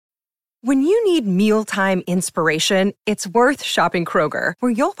When you need mealtime inspiration, it's worth shopping Kroger,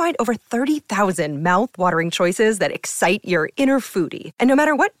 where you'll find over 30,000 mouth-watering choices that excite your inner foodie. And no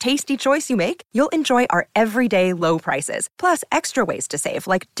matter what tasty choice you make, you'll enjoy our everyday low prices, plus extra ways to save,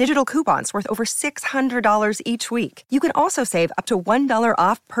 like digital coupons worth over $600 each week. You can also save up to $1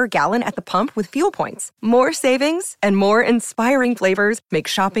 off per gallon at the pump with fuel points. More savings and more inspiring flavors make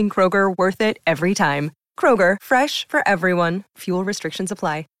shopping Kroger worth it every time. Kroger, fresh for everyone. Fuel restrictions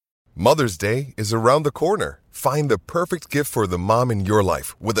apply. Mother's Day is around the corner. Find the perfect gift for the mom in your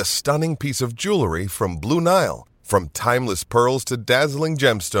life with a stunning piece of jewelry from Blue Nile. From timeless pearls to dazzling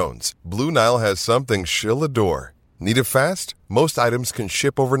gemstones, Blue Nile has something she'll adore. Need it fast? Most items can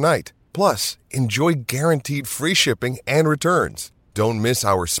ship overnight. Plus, enjoy guaranteed free shipping and returns. Don't miss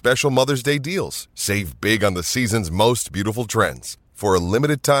our special Mother's Day deals. Save big on the season's most beautiful trends. For a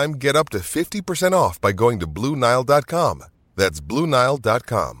limited time, get up to 50% off by going to BlueNile.com. That's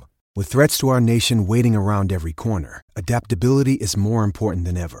BlueNile.com. With threats to our nation waiting around every corner, adaptability is more important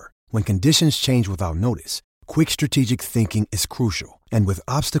than ever. When conditions change without notice, quick strategic thinking is crucial. And with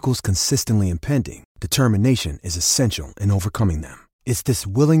obstacles consistently impending, determination is essential in overcoming them. It's this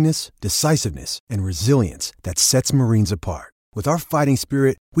willingness, decisiveness, and resilience that sets Marines apart. With our fighting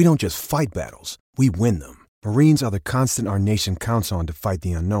spirit, we don't just fight battles, we win them. Marines are the constant our nation counts on to fight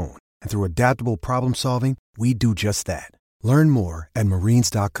the unknown. And through adaptable problem solving, we do just that. Learn more at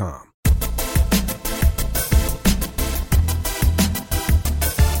Marines.com.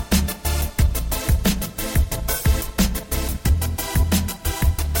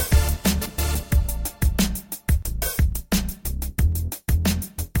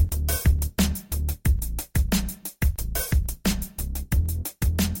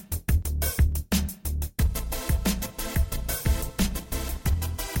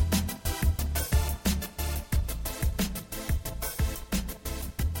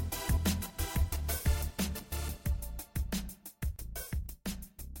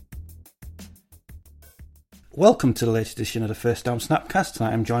 Welcome to the latest edition of the First Down Snapcast.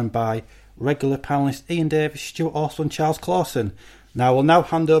 Tonight I'm joined by regular panellists Ian Davis, Stuart Austell and Charles Clausen. Now we'll now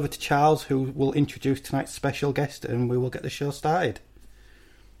hand over to Charles, who will introduce tonight's special guest, and we will get the show started.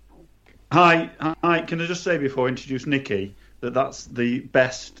 Hi. Can I just say before I introduce Nicky that that's the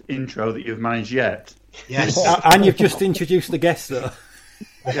best intro that you've managed yet? Yes. And you've just introduced the guest, though.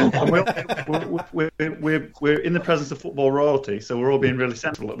 Yeah, we're in the presence of football royalty, so we're all being really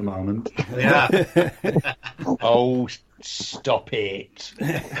sensible at the moment. Yeah. Oh, stop it.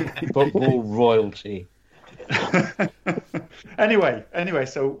 Football royalty. Anyway,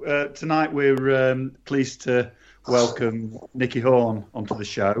 so tonight we're pleased to welcome Nicky Horn onto the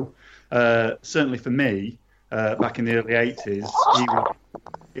show. Certainly for me, back in the early 80s,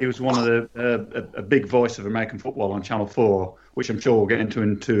 he was one of a big voice of American football on Channel 4, which I'm sure we'll get into a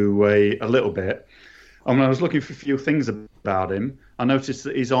little bit. And when I was looking for a few things about him, I noticed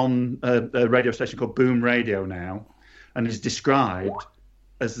that he's on a radio station called Boom Radio now, and he's described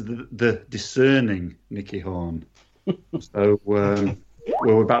as the discerning Nicky Horn. So we're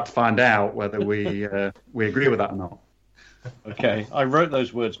about to find out whether we agree with that or not. Okay, I wrote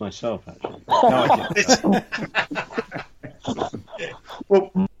those words myself, actually. No, I didn't.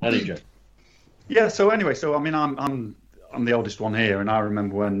 Well, anyway. Yeah. So I mean, I'm the oldest one here, and I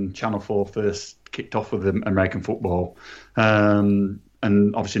remember when Channel 4 first kicked off with American football, and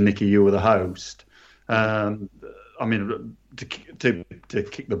obviously Nicky, you were the host. I mean, to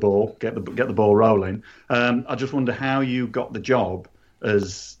kick the ball, get the ball rolling. I just wonder how you got the job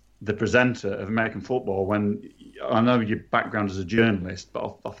as the presenter of American football when I know your background as a journalist,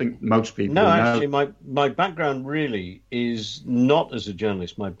 but I think most people know. Actually, my background really is not as a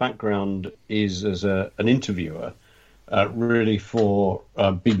journalist. My background is as an interviewer, really for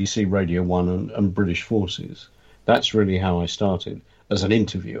BBC Radio 1 and British Forces. That's really how I started, as an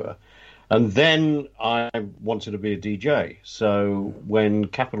interviewer. And then I wanted to be a DJ. So when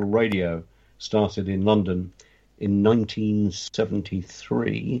Capital Radio started in London in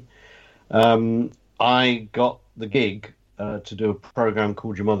 1973, I got the gig to do a program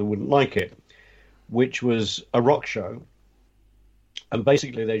called Your Mother Wouldn't Like It, which was a rock show. And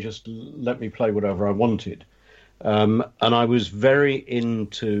basically they just let me play whatever I wanted. And I was very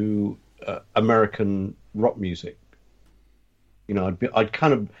into American rock music. You know,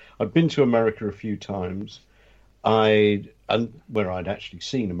 I'd been to America a few times, where I'd actually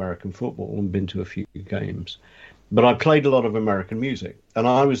seen American football and been to a few games. But I played a lot of American music, and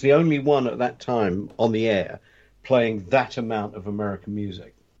I was the only one at that time on the air playing that amount of American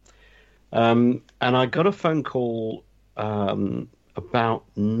music. And I got a phone call about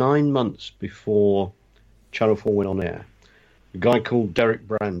 9 months before Channel 4 went on air. A guy called Derek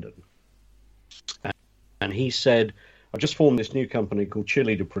Brandon, And he said, I've just formed this new company called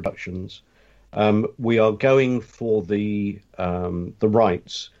Cheerleader Productions. We are going for the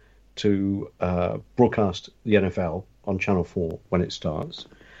rights to broadcast the NFL on Channel 4 when it starts.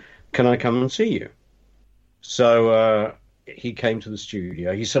 Can I come and see you? So he came to the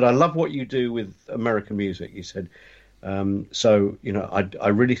studio. He said, I love what you do with American music. He said, so, you know, I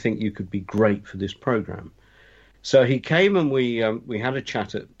really think you could be great for this program. So he came and we had a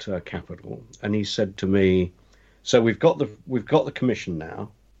chat at Capitol, and he said to me, so we've got the commission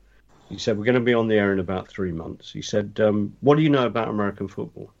now. He said, we're going to be on the air in about 3 months. He said, what do you know about American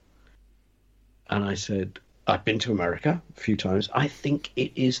football? And I said, I've been to America a few times. I think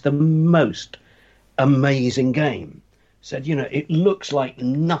it is the most amazing game. He said, you know, it looks like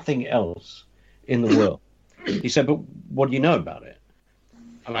nothing else in the world. He said, but what do you know about it?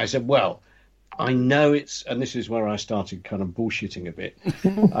 And I said, well, I know it's, and this is where I started kind of bullshitting a bit.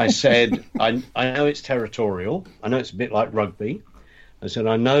 I said, I know it's territorial. I know it's a bit like rugby. I said,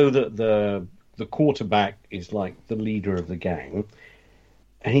 I know that the quarterback is like the leader of the gang.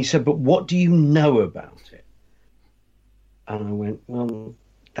 And he said, but what do you know about it? And I went, well,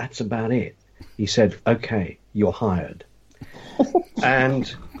 that's about it. He said, okay, you're hired.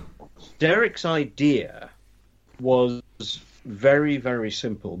 And Derek's idea was very, very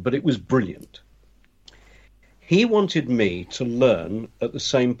simple, but it was brilliant. He wanted me to learn at the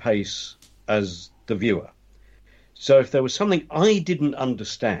same pace as the viewer. So if there was something I didn't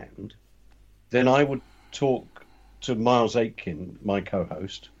understand, then I would talk to Miles Aitken, my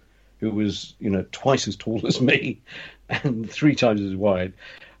co-host, who was, you know, twice as tall as me and 3 times as wide,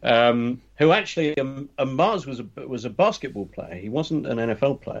 who actually, Miles was a basketball player. He wasn't an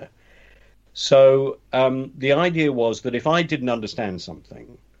NFL player. So the idea was that if I didn't understand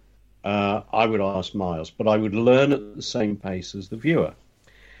something, I would ask Miles, but I would learn at the same pace as the viewer.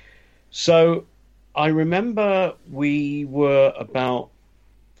 So I remember we were about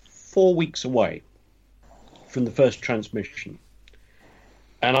 4 weeks away from the first transmission,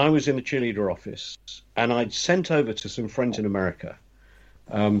 and I was in the cheerleader office, and I'd sent over to some friends in America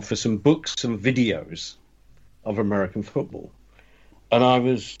for some books and videos of American football. And I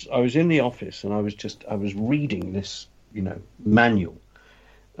was in the office, and I was reading this, you know, manual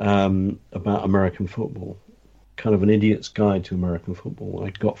about American football, kind of an idiot's guide to American football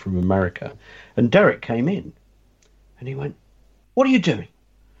I'd got from America. And Derek came in, and he went, "What are you doing?"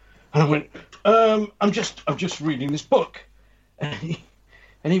 And I went, I'm just reading this book." And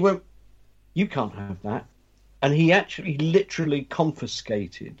he went, "You can't have that." And he actually literally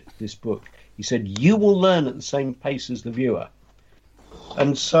confiscated this book. He said, "You will learn at the same pace as the viewer."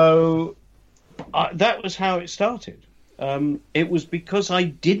 And so that was how it started. It was because I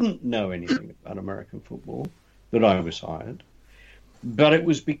didn't know anything about American football that I was hired, but it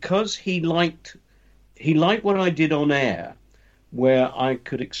was because he liked what I did on air, where I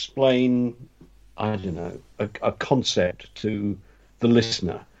could explain, I don't know, a concept to the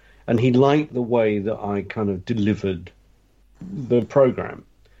listener, and he liked the way that I kind of delivered the program,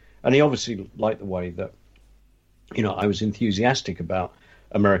 and he obviously liked the way that, you know, I was enthusiastic about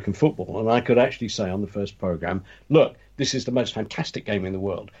American football, and I could actually say on the first program, "Look, this is the most fantastic game in the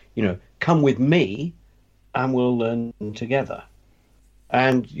world. You know, come with me, and we'll learn together."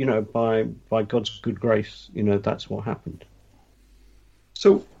 And you know, by God's good grace, you know, that's what happened.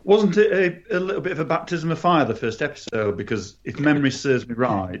 So wasn't it a little bit of a baptism of fire, the first episode? Because if memory serves me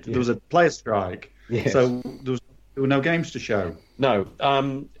right, there was a player strike, so there were no games to show. No,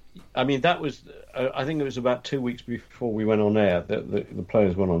 I mean, that was, I think it was about 2 weeks before we went on air that the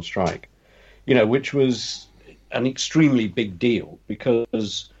players went on strike, you know, which was an extremely big deal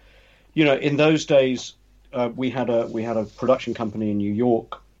because, you know, in those days we had a production company in New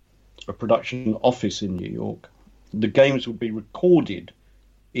York, a production office in New York. The games would be recorded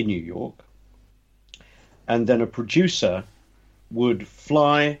in New York, and then a producer would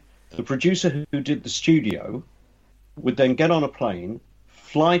fly. The producer who did the studio would then get on a plane,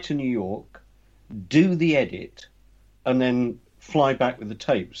 fly to New York, do the edit, and then fly back with the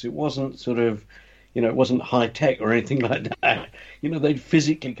tapes. It wasn't sort of, you know, it wasn't high tech or anything like that. You know, they'd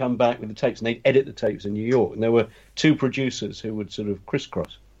physically come back with the tapes and they'd edit the tapes in New York. And there were 2 producers who would sort of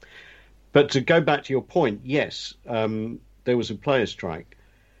crisscross. But to go back to your point, yes, there was a player strike.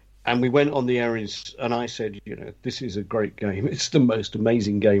 And we went on the air and I said, you know, this is a great game. It's the most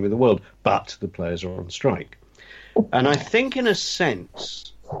amazing game in the world. But the players are on strike. And I think in a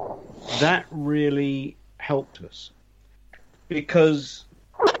sense that really helped us, because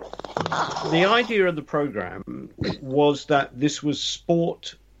the idea of the program was that this was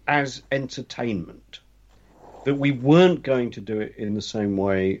sport as entertainment. that we weren't going to do it in the same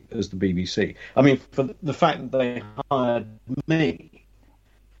way as the BBC. I mean, for the fact that they hired me,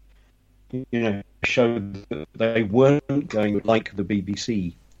 showed that they weren't going like the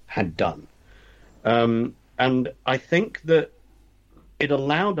BBC had done. And I think that it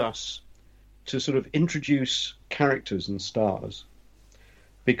allowed us to sort of introduce characters and stars,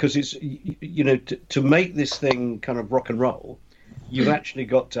 because it's, to make this thing kind of rock and roll, you've actually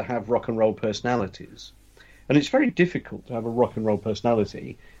got to have rock and roll personalities. And it's very difficult to have a rock and roll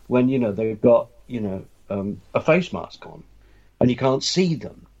personality when, they've got, a face mask on and you can't see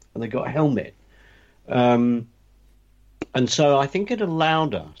them and they've got a helmet. And so I think it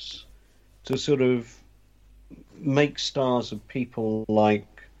allowed us to sort of make stars of people like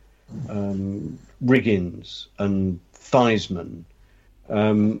Riggins and Theismann.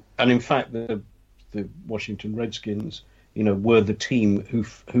 And in fact, the Washington Redskins, were the team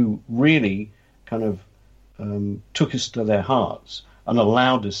who really kind of took us to their hearts and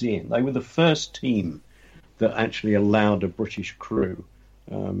allowed us in. They were the first team that actually allowed a British crew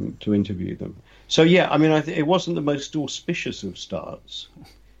to interview them. So yeah, I mean, it wasn't the most auspicious of starts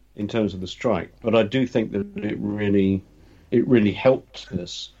in terms of the strike, but I do think that it really helped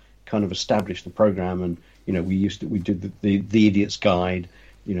us kind of establish the program. And we did the Idiot's Guide.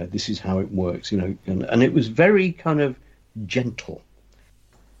 This is how it works. And it was very kind of gentle.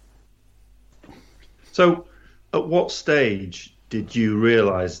 So, at what stage did you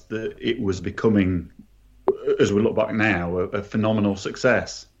realise that it was becoming, as we look back now, a phenomenal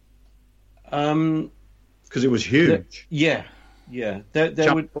success? Because it was huge. Yeah.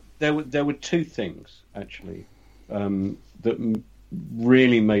 There were two things actually that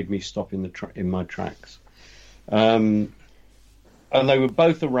really made me stop in my tracks, and they were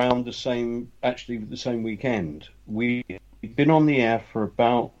both around the same weekend. We'd been on the air for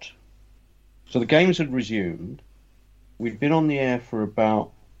about. So the games had resumed. We'd been on the air for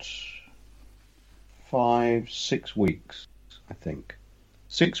about 5-6 weeks, I think.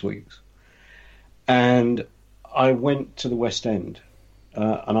 6 weeks. And I went to the West End,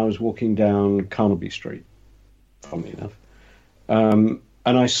 and I was walking down Carnaby Street, funnily enough. And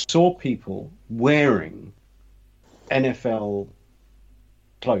I saw people wearing NFL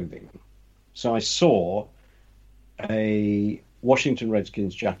clothing. So I saw a Washington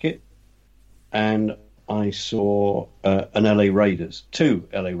Redskins jacket, and I saw two LA Raiders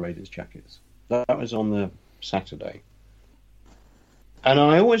jackets. That was on the Saturday. And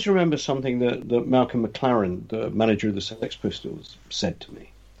I always remember something that Malcolm McLaren, the manager of the Sex Pistols, said to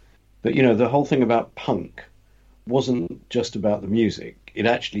me. That, the whole thing about punk wasn't just about the music. It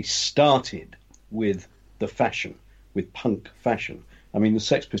actually started with the fashion, with punk fashion. I mean, the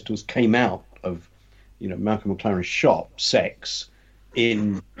Sex Pistols came out of, Malcolm McLaren's shop, Sex,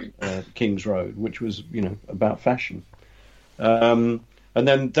 in King's Road, which was, about fashion. And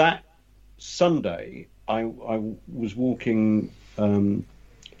then that Sunday, I was walking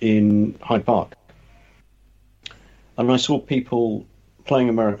in Hyde Park, and I saw people playing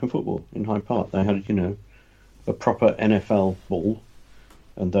American football in Hyde Park. They had, a proper NFL ball,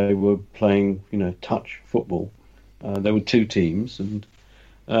 and they were playing, touch football. There were two teams, and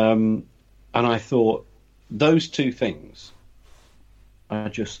I thought those two things. I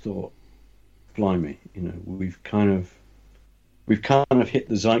just thought, blimey, we've kind of hit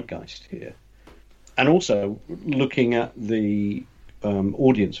the zeitgeist here. And also looking at the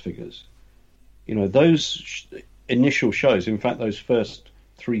audience figures, those initial shows, in fact, those first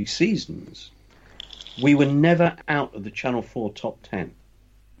 3 seasons, we were never out of the Channel 4 top 10.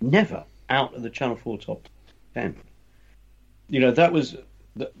 Never out of the Channel 4 top 10. That was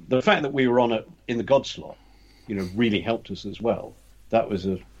the fact that we were on in the God slot, really helped us as well. That was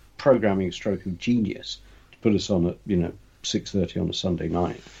a programming stroke of genius to put us on at 6:30 on a Sunday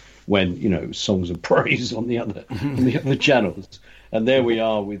night, when songs of praise on the other channels, and there we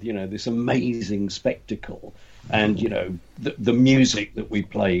are with this amazing spectacle, and the music that we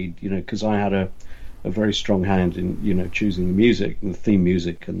played, because I had a very strong hand in choosing the music and the theme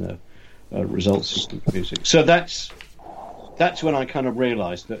music and the results of the music. So that's when I kind of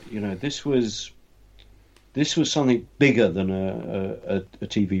realised that this was something bigger than a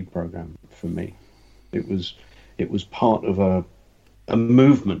TV program for me. It was part of a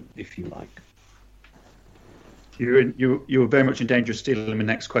movement, if you like. You were very much in danger of stealing my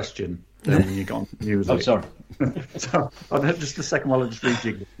next question when you got on music. Oh, sorry. So just a second while I just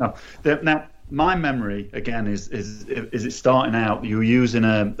rejig it. Now, my memory again is it starting out? You were using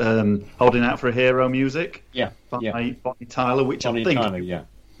 "Holding Out for a Hero" music, by Bonnie Tyler, which Bonnie I think Tyler, you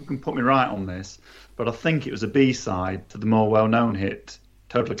can put me right on this, but I think it was a B-side to the more well-known hit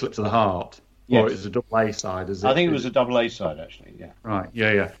 "Total Eclipse of the Heart." Or it's a double A side, is it? I think it was a double A side, actually, yeah. Right,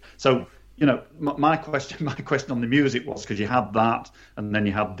 yeah. So, my question on the music was, because you had that, and then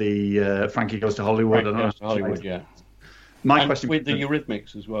you had the Frankie Goes to Hollywood. Frankie Goes to Hollywood, yeah. My question with the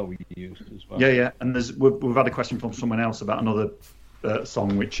Eurythmics as well, we used as well. Yeah, and we've had a question from someone else about another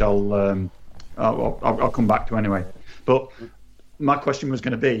song, which I'll come back to anyway. But my question was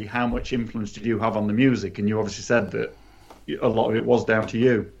going to be, how much influence did you have on the music? And you obviously said that a lot of it was down to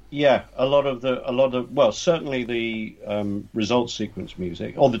you. Yeah, certainly the results sequence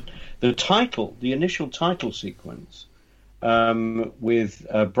music, or the initial title sequence with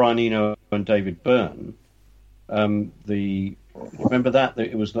Brian Eno and David Byrne. Remember that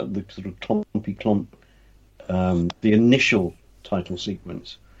it was the sort of clompy clomp, the initial title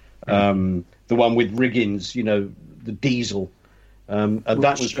sequence, the one with Riggins, the diesel, and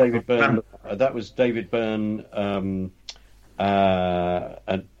that was David Byrne. That was David Byrne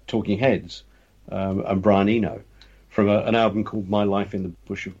and Talking Heads and Brian Eno from an album called My Life in the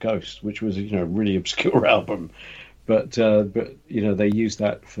Bush of Ghosts, which was a really obscure album. But they used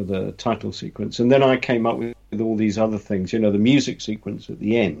that for the title sequence, and then I came up with all these other things. The music sequence at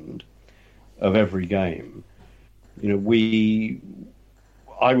the end of every game.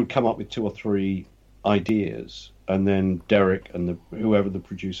 I would come up with 2 or 3 ideas, and then Derek and whoever the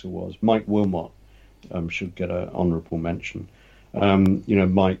producer was, Mike Wilmot, should get an honourable mention.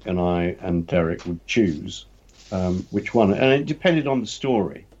 Mike and I and Derek would choose which one, and it depended on the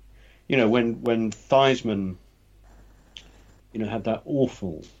story. When Theismann had that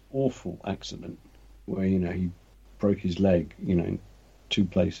awful accident where, he broke his leg, in 2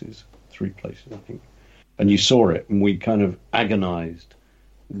 places, 3 places, I think. And you saw it, and we kind of agonized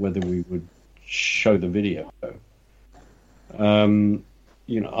whether we would show the video. I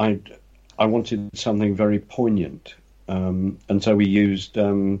wanted something very poignant. And so we used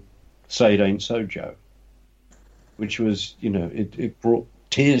Say It Ain't So, Joe, which was, it brought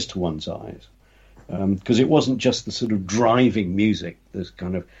tears to one's eyes. Because it wasn't just the sort of driving music, this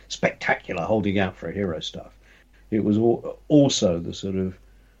kind of spectacular holding out for a hero stuff. It was also the sort of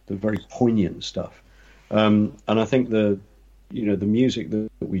the very poignant stuff. And I think the music that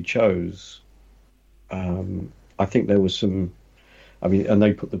we chose, I think there was some, and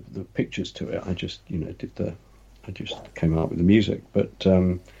they put the pictures to it. I just, I just came out with the music. But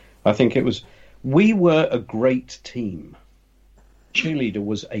I think we were a great team. Cheerleader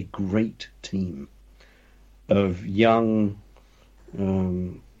was a great team of young,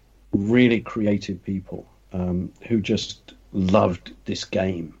 really creative people who just loved this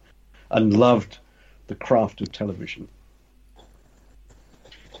game and loved the craft of television.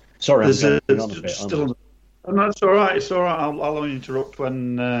 Sorry, I'm going on a bit. No, it's all right. It's all right. I'll only interrupt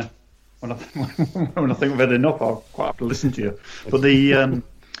when I think we've had enough. I'll quite have to listen to you. But the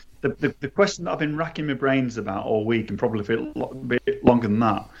question that I've been racking my brains about all week, and probably for a bit longer than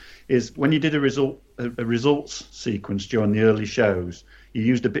that, is when you did a results sequence during the early shows, you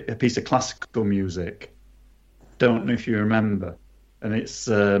used a piece of classical music. Don't know if you remember, and it's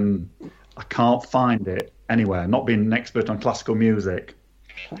I can't find it anywhere. Not being an expert on classical music,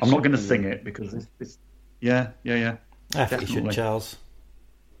 I'm not going to sing it because it's yeah. I think you should, Charles.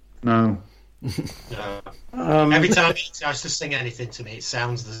 No. No. Every time he tries to sing anything to me, it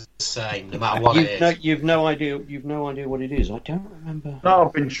sounds the same, no matter what it is. You've no idea what it is. I don't remember. No,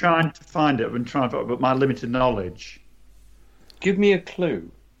 I've been trying to find it. But my limited knowledge. Give me a clue.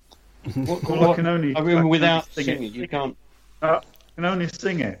 I can only. Without singing, you can't. I can only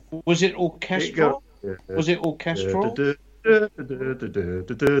sing it. Was it orchestral? Was it orchestral?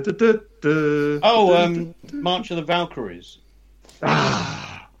 March of the Valkyries.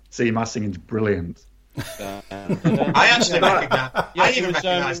 See, my singing's brilliant. I actually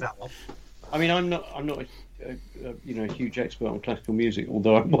recognise that one. I'm not a huge expert on classical music,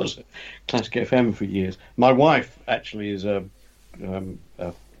 although I was at Classic FM for years. My wife actually is a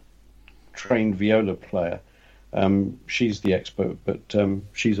trained viola player. She's the expert, but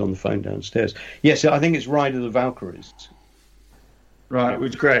she's on the phone downstairs. Yes, I think it's Ride of the Valkyries. Right, it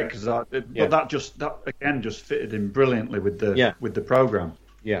was great because but that again just fitted in brilliantly with the program.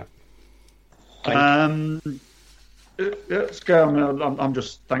 Yeah. Let's go. I'm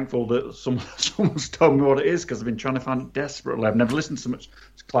just thankful that someone's told me what it is because I've been trying to find it desperately. I've never listened to so much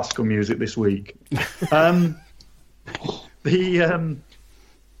classical music this week. How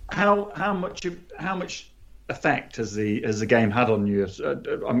much effect has the game had on you?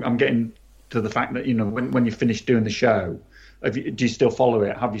 I'm getting to the fact that when you finish doing the show, do you still follow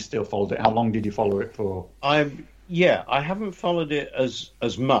it? Have you still followed it? How long did you follow it for? I haven't followed it as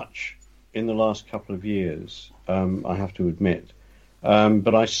much in the last couple of years, I have to admit.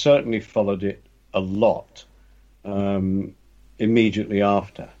 But I certainly followed it a lot immediately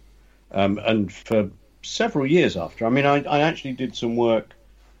after, and for several years after. I mean, I actually did some work,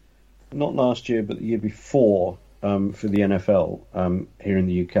 not last year, but the year before, for the NFL here in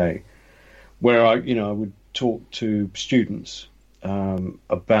the UK, where I would talk to students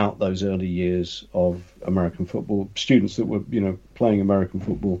about those early years of American football, students that were playing American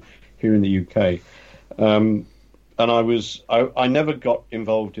football here in the UK, and I never got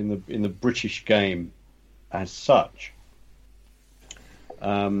involved in the British game as such,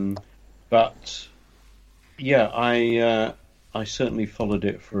 but yeah, I certainly followed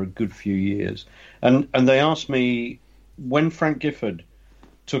it for a good few years, and they asked me when Frank Gifford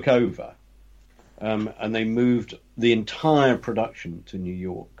took over. And they moved the entire production to New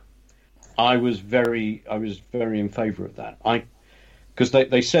York. I was very in favour of that. Because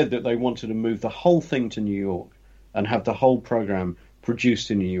they said that they wanted to move the whole thing to New York and have the whole programme produced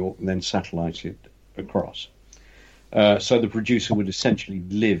in New York and then satellited across. So the producer would essentially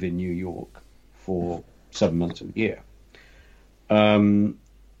live in New York for 7 months of the year. And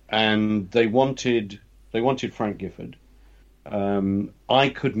they wanted Frank Gifford. I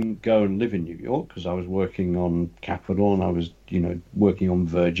couldn't go and live in New York because I was working on Capital and I was, working on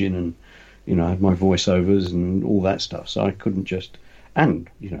Virgin and, I had my voiceovers and all that stuff. So I couldn't just, and,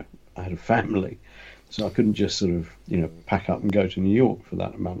 I had a family, so I couldn't just sort of, pack up and go to New York for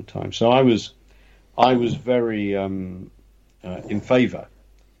that amount of time. So I was very in favour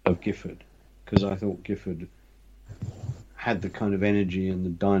of Gifford because I thought Gifford had the kind of energy and the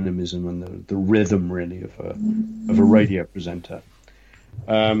dynamism and the rhythm really of a radio presenter,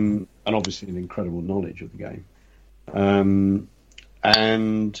 and obviously an incredible knowledge of the game,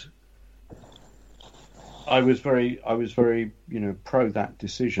 and I was very pro that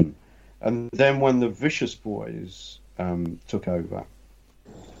decision. And then when the Vicious Boys took over,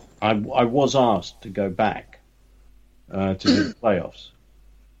 I was asked to go back to do the playoffs,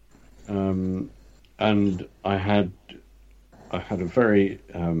 and I had a very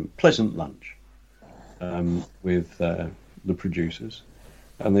pleasant lunch with the producers,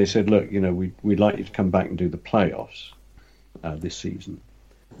 and they said, "Look, we'd like you to come back and do the playoffs this season."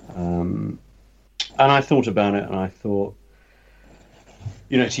 And I thought about it, and I thought,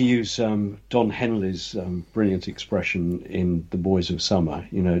 to use Don Henley's brilliant expression in The Boys of Summer,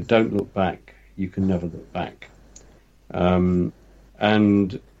 don't look back, you can never look back. And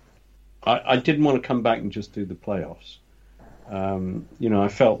I didn't want to come back and just do the playoffs. I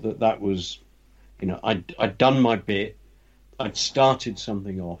felt that was, I'd done my bit. I'd started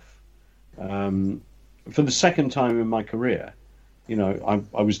something off. For the second time in my career,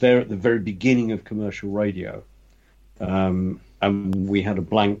 I was there at the very beginning of commercial radio, and we had a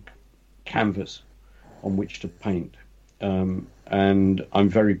blank canvas on which to paint. And I'm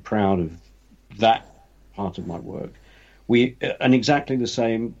very proud of that part of my work. And exactly the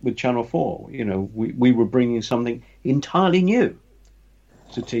same with Channel 4. We were bringing something entirely new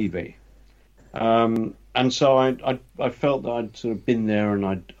to TV. And so I felt that I'd sort of been there and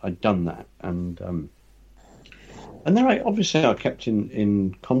I'd done that. And then I kept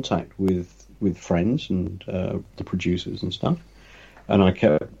in contact with friends and the producers and stuff. And I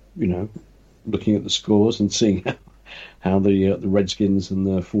kept, looking at the scores and seeing how the Redskins and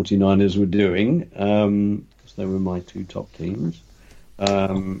the 49ers were doing. They were my two top teams, but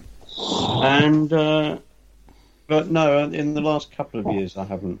no, in the last couple of years I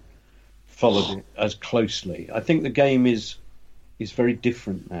haven't followed it as closely. I think the game is very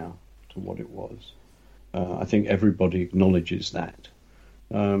different now to what it was. I think everybody acknowledges that.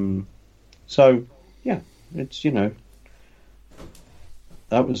 So yeah, it's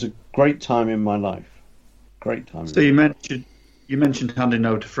that was a great time in my life. Great time. So you mentioned handing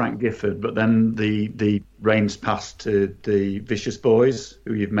over to Frank Gifford, but then the reins passed to the Vicious Boys,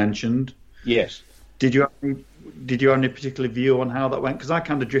 who you've mentioned. Yes. Did you have any particular view on how that went? Because I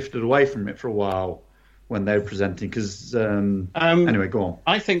kind of drifted away from it for a while when they were presenting. Because anyway, go on.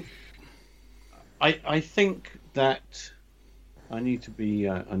 I think that I need to be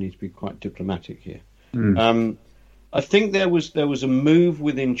quite diplomatic here. I think there was a move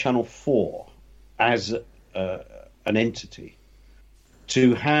within Channel 4 as an entity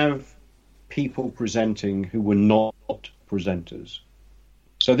to have people presenting who were not presenters.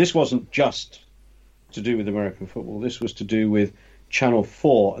 So this wasn't just to do with American football. This was to do with Channel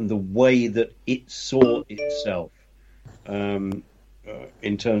 4 and the way that it saw itself in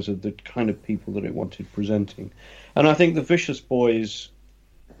terms of the kind of people that it wanted presenting. And I think the Vicious Boys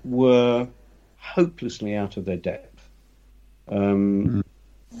were hopelessly out of their depth. They weren't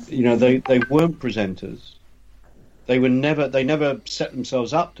presenters. They never set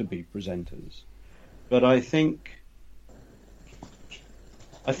themselves up to be presenters. but I think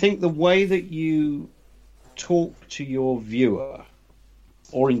the way that you talk to your viewer,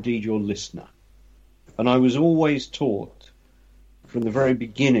 or indeed your listener, and I was always taught from the very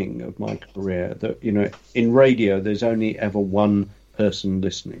beginning of my career that, you know, in radio there's only ever one person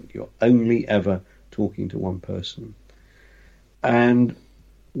listening. You're only ever talking to one person. And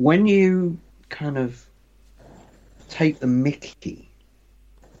when you kind of take the mickey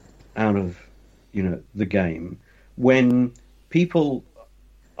out of, you know, the game, when people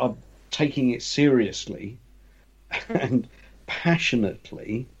are taking it seriously and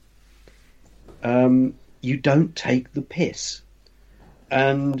passionately, you don't take the piss.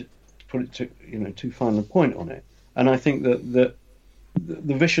 And to put it to, you know, too fine a point on it. And I think that the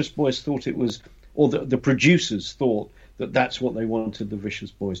Vicious Boys thought it was, or the producers thought that that's what they wanted the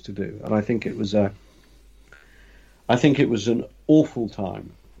Vicious Boys to do. And I think it was an awful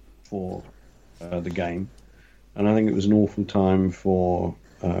time for the game, and I think it was an awful time for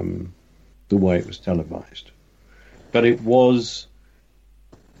the way it was televised. But it was,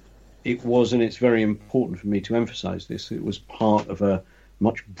 and it's very important for me to emphasise this, it was part of a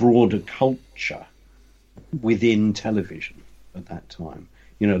much broader culture within television at that time.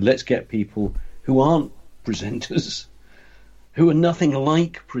 You know, let's get people who aren't presenters, who are nothing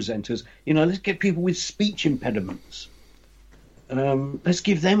like presenters. You know, let's get people with speech impediments. Let's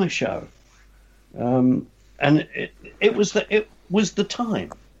give them a show. And it was the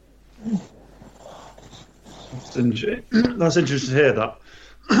time. That's interesting to hear that.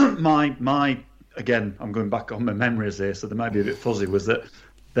 my again, I'm going back on my memories here, so they might be a bit fuzzy. Was that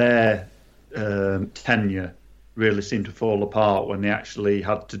their tenure really seemed to fall apart when they actually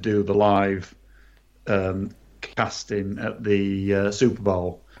had to do the live casting at the Super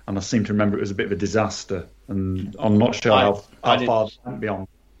Bowl, and I seem to remember it was a bit of a disaster. And I'm not sure how far it went beyond.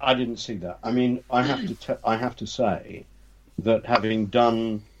 I didn't see that. I mean, I have to say that having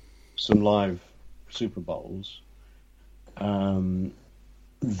done some live Super Bowls,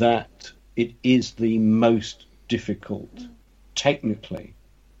 that it is the most difficult, technically,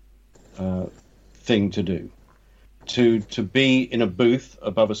 thing to do. To be in a booth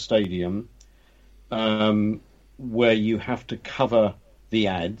above a stadium, where you have to cover the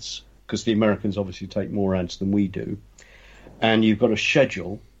ads, because the Americans obviously take more ads than we do, and you've got a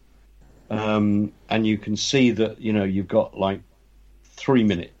schedule, and you can see that, you know, you've got like 3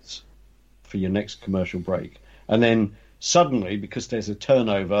 minutes for your next commercial break, and then suddenly, because there's a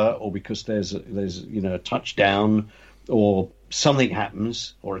turnover, or because there's you know, a touchdown, or something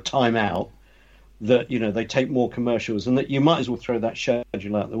happens, or a timeout, that, you know, they take more commercials, and that you might as well throw that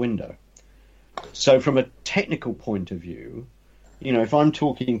schedule out the window. So from a technical point of view, you know, if I'm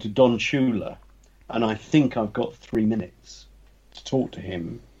talking to Don Shula and I think I've got 3 minutes to talk to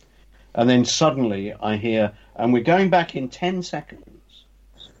him, and then suddenly I hear, and we're going back in 10 seconds,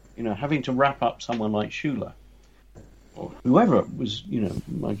 you know, having to wrap up someone like Shula, or whoever was, you know,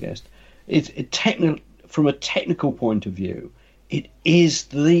 my guest, from a technical point of view, it is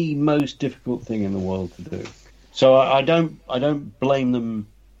the most difficult thing in the world to do. So I don't blame them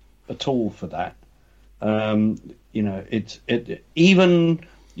at all for that. You know, even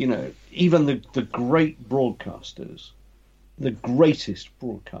the great broadcasters, the greatest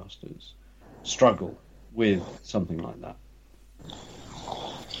broadcasters, struggle with something like that.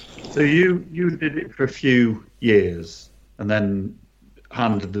 So you did it for a few years and then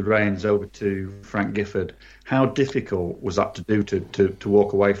handed the reins over to Frank Gifford. How difficult was that to do, to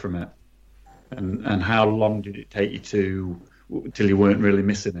walk away from it? And how long did it take you till you weren't really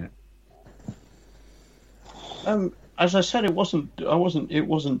missing it? As I said, it wasn't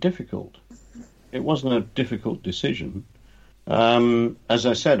difficult. It wasn't a difficult decision. As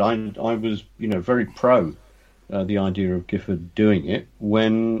I said, I was, you know, very pro the idea of Gifford doing it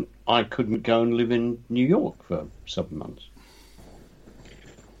when I couldn't go and live in New York for 7 months.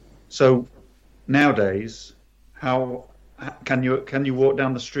 So nowadays, how can you walk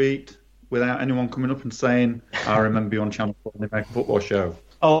down the street without anyone coming up and saying, "I remember you on Channel 4 on the American Football Show"?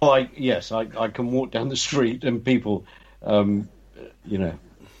 Oh, yes, I can walk down the street and people, you know,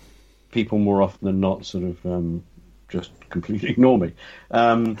 people more often than not sort of just completely ignore me.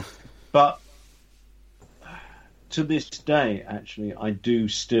 But to this day, actually, I do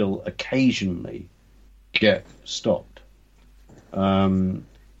still occasionally get stopped.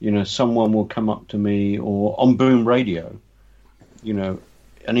 You know, someone will come up to me, or on Boom Radio, you know,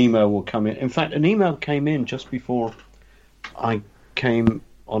 an email will come in. In fact, an email came in just before I came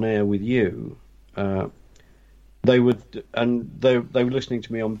on air with you. They were listening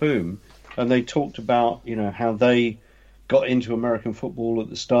to me on Boom, and they talked about, you know, how they got into American football at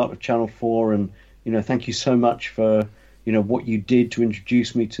the start of Channel 4, and thank you so much for, what you did to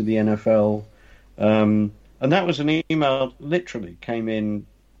introduce me to the NFL. And that was an email literally came in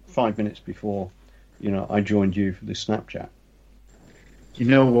 5 minutes before, I joined you for this Snapchat. You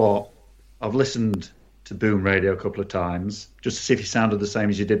know what? I've listened to Boom Radio a couple of times just to see if you sounded the same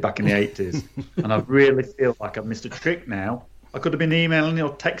as you did back in the 80s. And I really feel like I've missed a trick now. I could have been emailing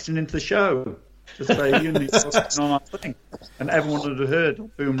or texting into the show. Just say, you need to on that thing. And everyone would have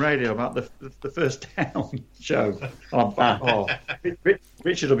heard Boom Radio about the First Down show.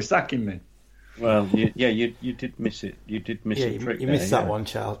 Richard will be sacking me. Well, you did miss it. You did miss a trick. You missed that one,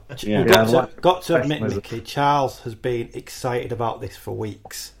 Charles. Yeah. Got to admit, Nicky, Charles has been excited about this for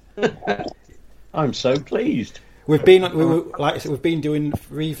weeks. I'm so pleased. We've been like I said, we've been doing.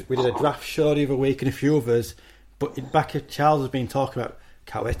 We did a draft show the other week and a few others. But back at Charles has been talking about.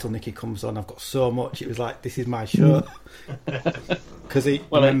 Can't wait till Nicky comes on. I've got so much. It was like this is my show because he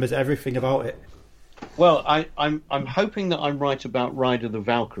remembers everything about it. Well, I'm hoping that I'm right about Ride of the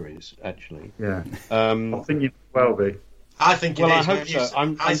Valkyries. Actually, yeah. I think you will be. I think it is. I hope so.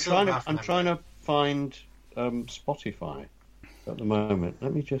 I'm trying to find Spotify at the moment.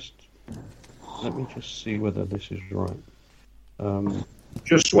 Let me just see whether this is right.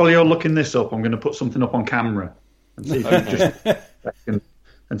 Just while you're looking this up, I'm going to put something up on camera and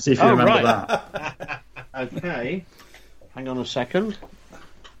see if you remember that. Okay. Hang on a second.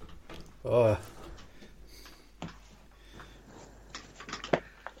 Oh.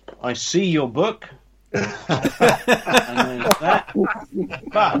 I see your book. And there's that.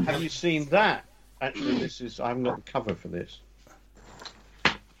 But have you seen that? Actually, I haven't got the cover for this.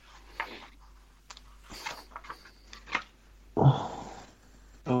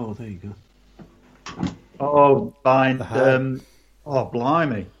 Oh, there you go. Oh,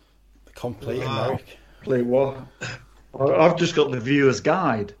 blimey. Complete American. Complete what? I've just got the viewer's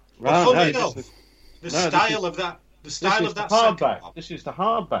guide. Well, funny enough, the style of that hardback. This is the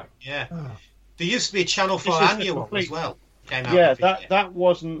hardback. Yeah. There used to be a Channel 4 annual as well. That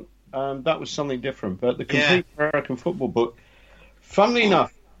wasn't. That was something different. But the Complete American Football book. Funnily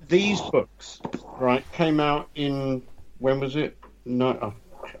enough, these books, came out in when was it? No,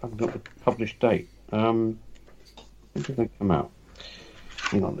 I've got the published date. When did they come out?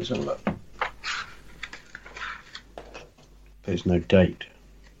 Hang on, let's have a look. There's no date.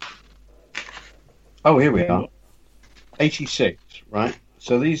 Oh, here we are. 86, right?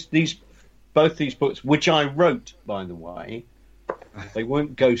 So both these books, which I wrote, by the way, they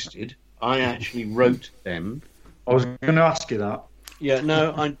weren't ghosted. I actually wrote them. I was going to ask you that. Yeah,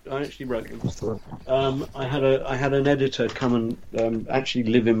 no, I actually wrote them. I had an editor come and actually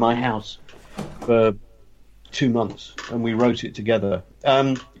live in my house for 2 months, and we wrote it together.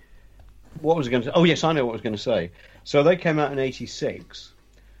 What was I going to say? Oh, yes, I know what I was going to say. So they came out in 86,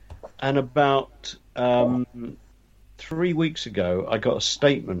 and about 3 weeks ago, I got a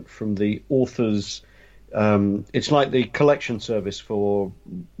statement from the authors. It's like the collection service for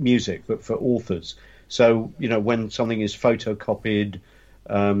music, but for authors. So, when something is photocopied,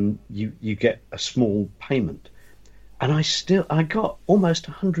 you get a small payment. And I got almost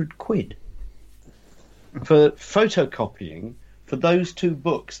 £100 for photocopying for those 2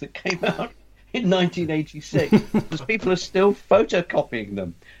 books that came out in 1986. Because people are still photocopying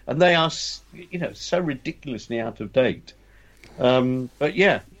them. And they are, so ridiculously out of date. But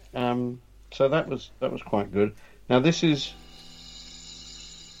yeah, so that was quite good. Now this is,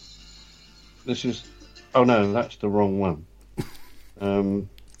 oh no, that's the wrong one.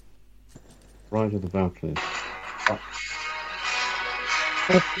 Ride of the Valkyries.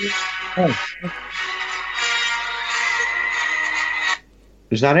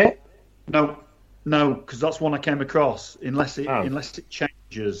 Is that it? No, because that's one I came across. Unless it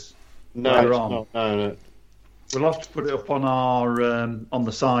changes. No. We'll have to put it up on our on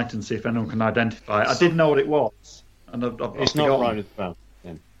the site and see if anyone can identify it. I did know what it was, and it's not Ride of the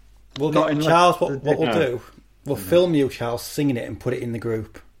Valkyries. Charles, what we'll do, we'll film you, Charles, singing it and put it in the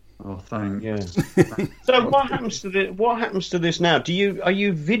group. Oh, thanks. Yeah. So what happens to this? What happens to this now? Are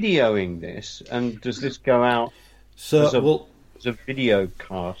you videoing this, and does this go out as a video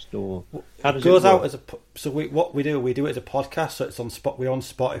cast, or how does it goes out as a? So what we do it as a podcast. So it's on We're on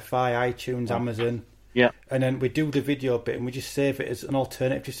Spotify, iTunes, Amazon. Yeah. And then we do the video bit, and we just save it as an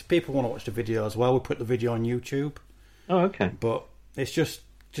alternative. Just if people want to watch the video as well, we put the video on YouTube. Oh, okay. But it's just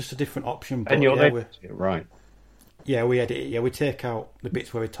a different option. But and you're editing it, right? Yeah, we edit it. Yeah, we take out the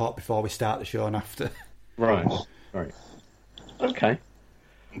bits where we talk before we start the show and after. Right. Okay.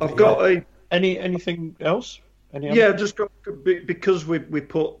 I've got anything else? Just because we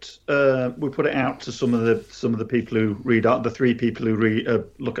put it out to some of the people who read out, the 3 people who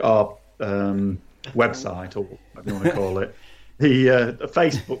look at our website, or whatever you want to call it, the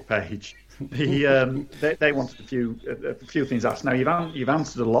Facebook page. They wanted a few things asked. Now you've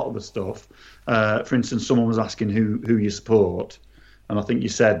answered a lot of the stuff. For instance, someone was asking who you support, and I think you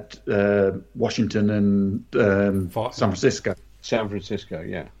said Washington and San Francisco. San Francisco,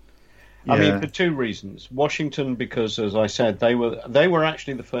 yeah. I mean, for two reasons. Washington, because as I said, they were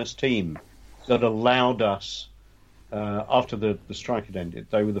actually the first team that allowed us. After the strike had ended,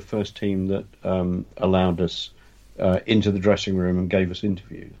 they were the first team that allowed us into the dressing room and gave us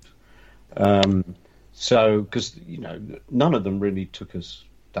interviews. So, because none of them really took us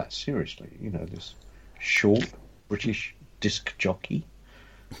that seriously. This short British disc jockey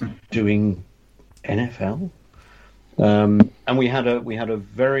doing NFL, and we had a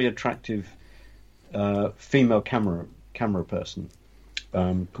very attractive female camera person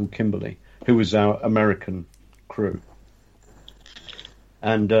called Kimberly, who was our American crew,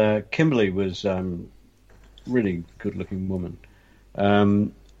 and Kimberly was really good-looking woman.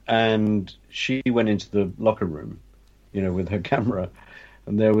 And she went into the locker room, with her camera,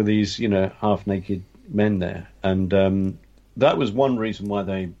 and there were these, half-naked men there, and that was one reason why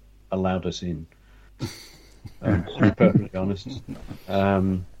they allowed us in. To be perfectly honest,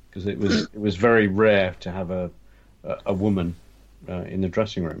 because it was very rare to have a woman in the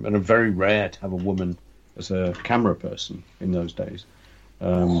dressing room, and very rare to have a woman as a camera person in those days.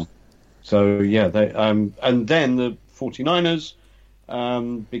 So yeah, they and then the 49ers.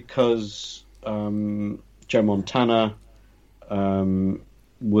 Because Joe Montana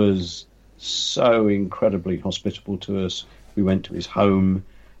was so incredibly hospitable to us. We went to his home.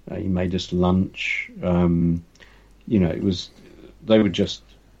 He made us lunch. He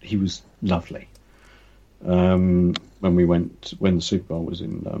was lovely. When the Super Bowl was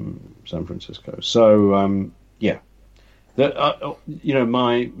in San Francisco. So yeah,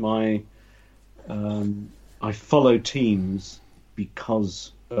 I follow teams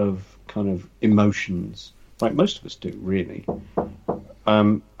because of kind of emotions, like most of us do, really.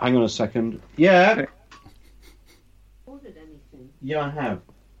 Hang on a second. Yeah. Ordered anything? Yeah, I have.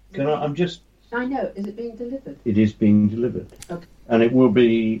 I know. Is it being delivered? It is being delivered. Okay. And it will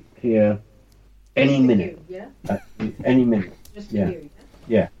be here any minute. Yeah. Any minute. Just yeah. you,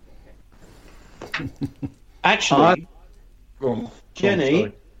 yeah. Actually,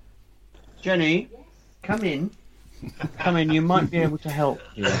 Jenny, yes. come in. You might be able to help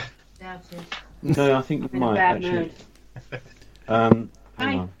here. Doubt it. No, I think you might actually. Hi.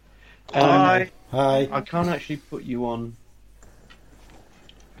 Hang on. Hi. I can't actually put you on.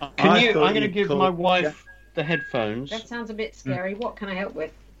 I'm going to give my wife the headphones. That sounds a bit scary. What can I help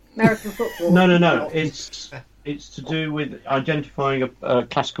with? American football? No. It's to do with identifying a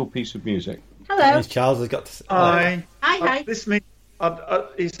classical piece of music. Hello. Charles has got to. Hi. This means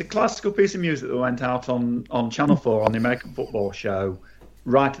it's a classical piece of music that went out on Channel 4 on the American football show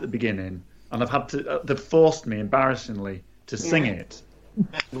right at the beginning, and I've had to. They've forced me embarrassingly to sing it,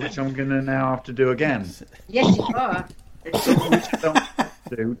 which I'm going to now have to do again. Yes, you are. Which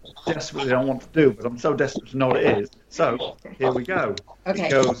I desperately don't want to do, but I'm so desperate to know what it is. So here we go. Okay.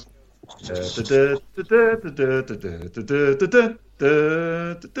 It goes. It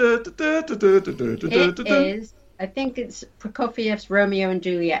is. I think it's Prokofiev's Romeo and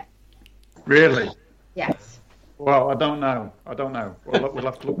Juliet. Really? Yes. Well, I don't know. We'll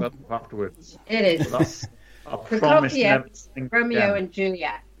have to look that up afterwards. It is. I promise never to sing Romeo again. and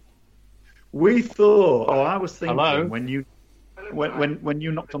Juliet. We thought. I was thinking Hello? when you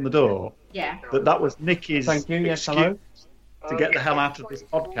knocked on the door. Yeah. That was Nicky's. Thank you. Yes, hello. To get the hell out of this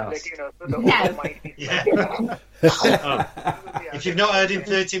podcast. No. Yeah. If you've not heard in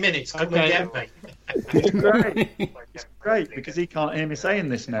 30 minutes, come and get me. It's great because he can't hear me saying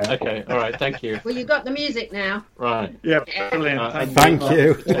this now. Okay, all right, thank you. Well, you got the music now. Right. Yeah, brilliant. Thank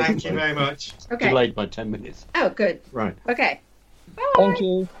you. Thank you very much. Okay. Delayed by 10 minutes. Oh, good. Right. Okay. Bye. Thank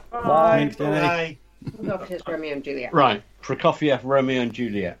you. Bye. Thanks, Jenny. Bye. Prokofiev's Romeo and Juliet. Right. Prokofiev, Romeo and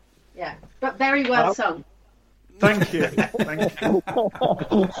Juliet. Yeah. But very well sung. Thank you. Thank you.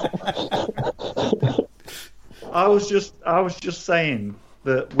 I was just saying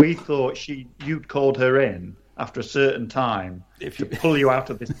that we thought you'd called her in after a certain time to pull you out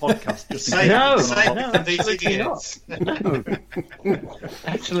of this podcast. Just Absolutely No.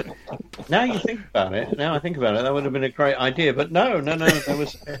 Actually, now I think about it, that would have been a great idea. But no.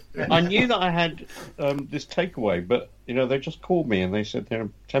 I knew that I had this takeaway, but they just called me and they said they're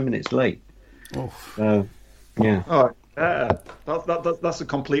 10 minutes late. Yeah. Oh, that's the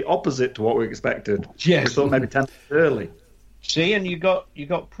complete opposite to what we expected. Yes. We thought maybe 10 minutes early. See, and you got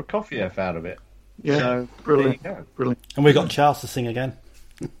Prokofiev out of it. Yeah, so, brilliant. There you go. Brilliant. And we got Charles to sing again.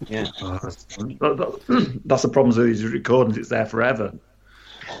 Yeah. That's the problem with these recordings. It's there forever.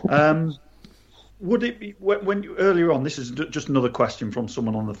 Would it be when you, earlier on? This is just another question from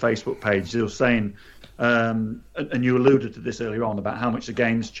someone on the Facebook page. They were saying, and you alluded to this earlier on about how much the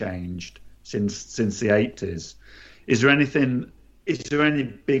game's changed since the 80s. Is there any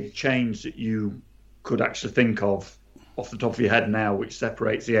big change that you could actually think of off the top of your head now, which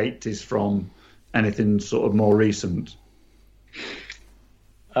separates the 80s from anything sort of more recent?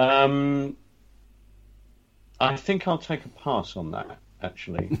 I think I'll take a pass on that,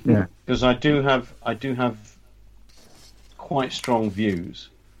 actually. Yeah. Because I do have quite strong views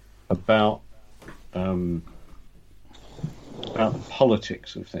about the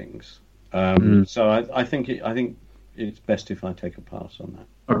politics of things. So I think it's best if I take a pass on that.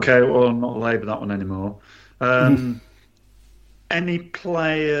 Okay, well, I'll not labour that one anymore. Any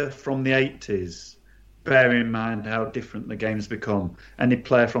player from the 80s, bear in mind how different the game's become, any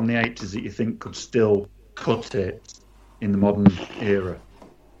player from the 80s that you think could still cut it in the modern era?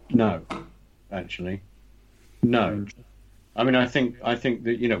 No, actually. No. I mean, I think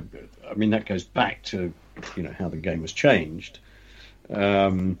that, that goes back to, how the game has changed.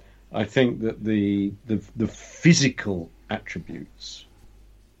 I think that the physical attributes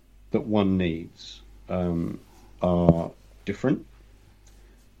that one needs are different.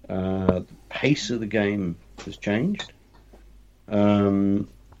 The pace of the game has changed, and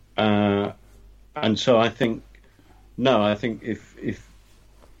so I think if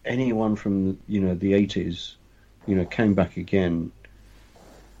anyone from the 80s came back again,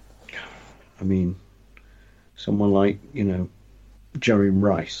 I mean, someone like Jerry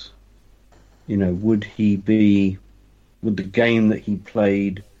Rice, would the game that he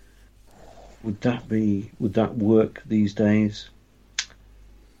played, would that work these days?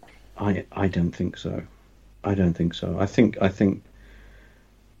 I don't think so. I think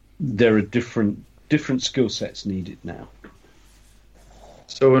there are different skill sets needed now.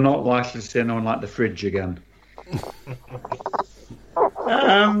 So we're not likely to see anyone like the Fridge again.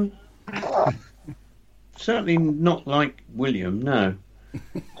 Certainly not like William. No,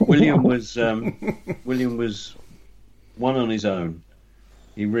 William was one on his own.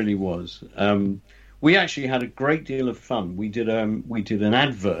 He really was. We actually had a great deal of fun. We did an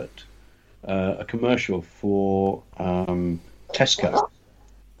advert, a commercial for Tesco,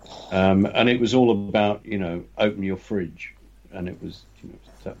 and it was all about open your fridge, and it was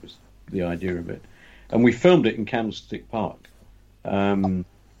that was the idea of it, and we filmed it in Candlestick Park, and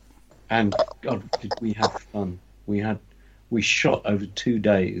God, did we have fun? We shot over 2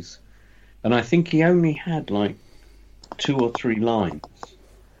 days, and I think he only had like 2 or 3 lines.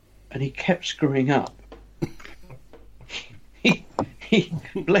 And he kept screwing up. he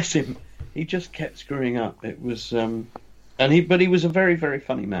bless him. He just kept screwing up. It was, but he was a very, very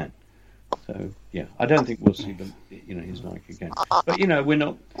funny man. So yeah, I don't think we'll see his like again. But we're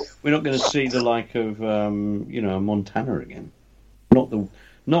not going to see the like of Montana again. Not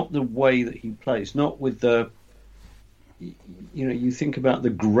the way that he plays. Not with the. You think about the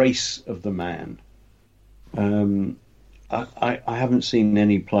grace of the man. I haven't seen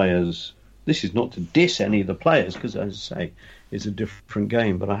any players. This is not to diss any of the players, because, as I say, it's a different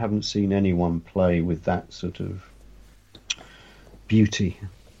game. But I haven't seen anyone play with that sort of beauty.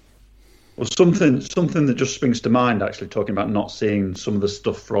 Well, something that just springs to mind, actually, talking about not seeing some of the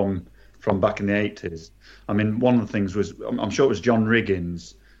stuff from back in the 80s. I mean, one of the things was, I'm sure it was John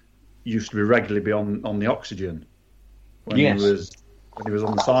Riggins, used to be regularly on the oxygen when he was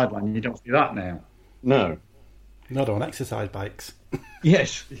on the sideline. You don't see that now. No. Not on exercise bikes.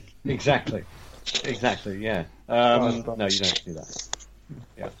 Yes, exactly, yeah. No, you don't see that.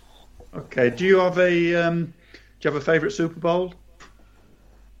 Yeah. Okay. Do you have a favourite Super Bowl?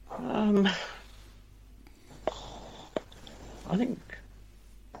 I think.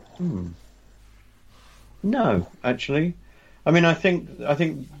 No, actually. I mean, I think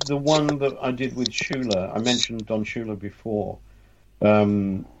the one that I did with Shula, I mentioned Don Shula before.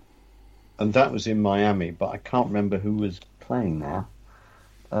 And that was in Miami, but I can't remember who was playing there.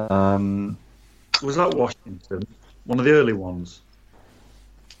 Was that Washington? One of the early ones?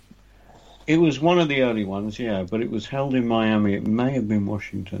 It was one of the early ones, yeah, but it was held in Miami. It may have been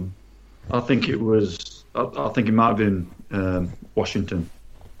Washington. I think it was. I think it might have been Washington.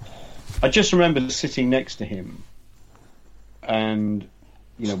 I just remember sitting next to him, and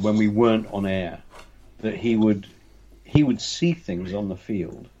when we weren't on air, that he would see things on the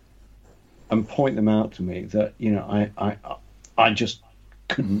field and point them out to me that I just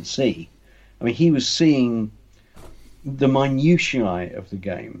couldn't see. I mean, he was seeing the minutiae of the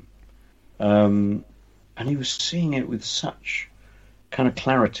game, and he was seeing it with such kind of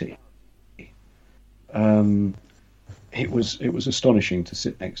clarity. It was astonishing to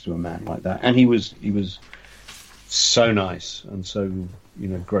sit next to a man like that, and he was so nice and so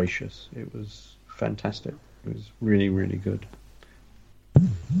gracious. It was fantastic. It was really, really good.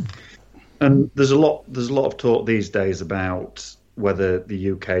 And there's a lot of talk these days about whether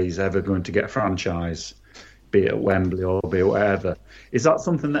the UK is ever going to get a franchise, be it at Wembley or be it wherever. Is that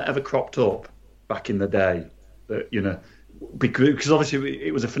something that ever cropped up back in the day? That because obviously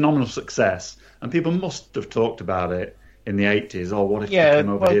it was a phenomenal success, and people must have talked about it in the 80s. Oh, what if they came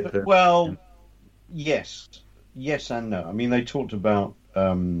over here? Well, yes and no. I mean, they talked about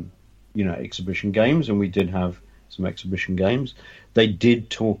exhibition games, and we did have some exhibition games. They did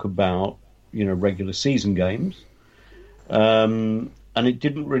talk about regular season games, and it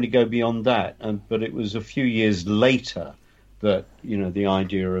didn't really go beyond that. But it was a few years later that the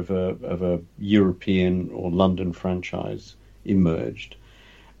idea of a European or London franchise emerged,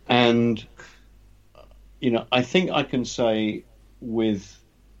 and I think I can say with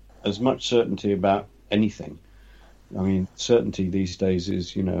as much certainty about anything. I mean, certainty these days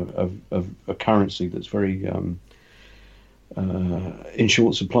is of a currency that's very in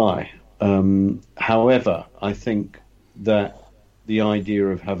short supply. However, I think that the idea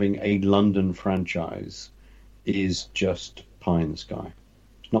of having a London franchise is just pie in the sky.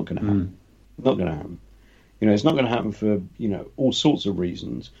 It's not going to happen. Not going to happen. It's not going to happen for all sorts of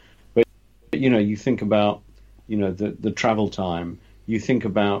reasons. But you think about the travel time. You think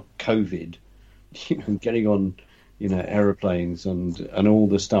about COVID. Getting on aeroplanes and all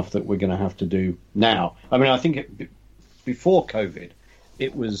the stuff that we're going to have to do now. I mean, I think before COVID,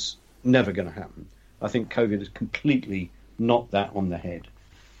 it was never going to happen. I think COVID has completely knocked that on the head.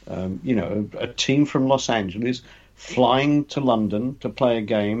 A team from Los Angeles flying to London to play a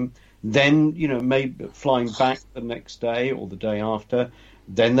game, then maybe flying back the next day or the day after,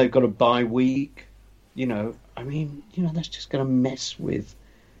 then they've got a bye week. I mean, that's just going to mess with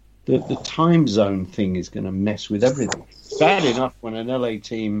the time zone thing. Is going to mess with everything. Bad enough when an LA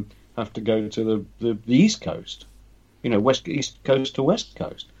team have to go to the East Coast, East Coast to West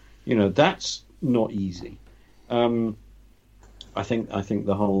Coast. That's not easy. I think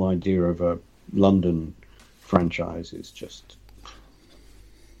the whole idea of a London franchise is just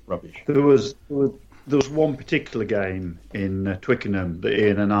rubbish. There was one particular game in Twickenham that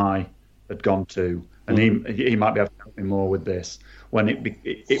Ian and I had gone to, and he might be able to help me more with this. When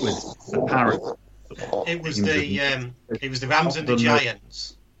it was apparent, it was the Rams and the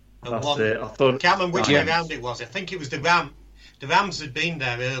Giants. That's it. I can't remember which way round it was. I think it was the Rams. The Rams had been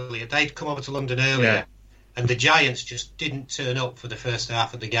there earlier. They'd come over to London earlier, and the Giants just didn't turn up for the first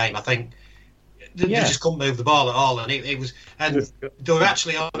half of the game. I think they just couldn't move the ball at all, and it was. And they were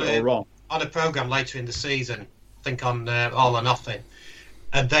actually on a program later in the season. I think on All or Nothing,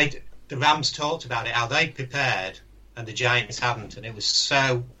 and the Rams talked about it, how they'd prepared and the Giants hadn't, and it was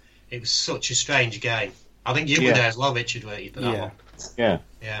such a strange game. I think you were there as well, Richard, were you, for that one?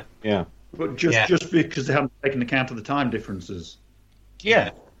 Yeah. But just because they haven't taken account of the time differences.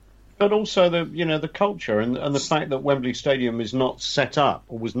 Yeah. But also the culture and the fact that Wembley Stadium is not set up,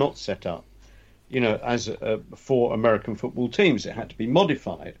 or was not set up, as for American football teams. It had to be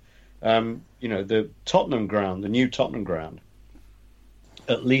modified. The Tottenham ground, the new Tottenham ground,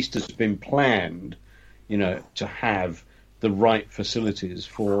 at least has been planned, to have the right facilities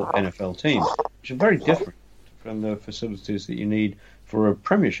for NFL teams, which are very different from the facilities that you need for a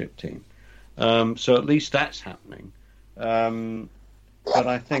Premiership team. So at least that's happening. But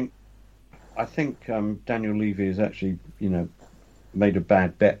I think Daniel Levy has actually, made a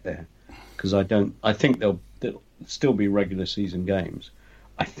bad bet there, because I think there'll still be regular season games.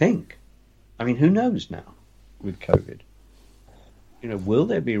 I mean, who knows now with COVID? Will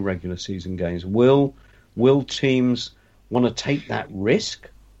there be regular season games? Will teams want to take that risk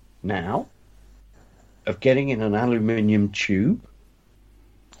now of getting in an aluminium tube?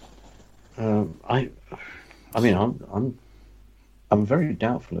 I'm very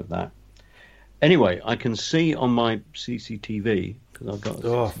doubtful of that. Anyway, I can see on my CCTV, because I've got.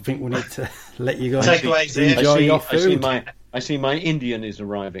 I think we need to let you go. Takeaways. Enjoy your food. I see my Indian is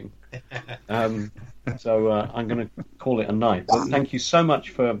arriving. So I'm going to call it a night. But thank you so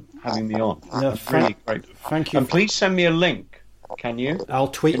much for having me on. No, really great. Thank you. And please send me a link. Can you? I'll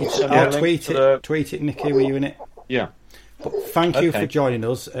tweet it. Tweet it, Nicky. Were you in it? Yeah. But thank you for joining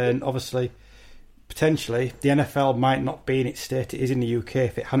us. And obviously, potentially, the NFL might not be in its state it is in the UK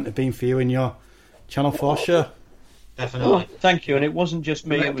if it hadn't have been for you and your Channel 4 show. Definitely. Oh, thank you. And it wasn't just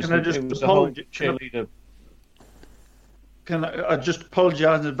me. It was the whole cheerleader. Can I just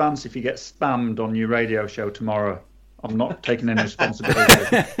apologise in advance if you get spammed on your radio show tomorrow I'm not taking any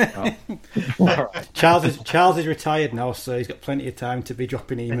responsibility. No. Charles is retired now, so he's got plenty of time to be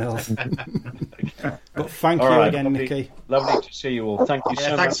dropping emails. But thank you again, lovely, Nicky. Lovely to see you all. Thank you so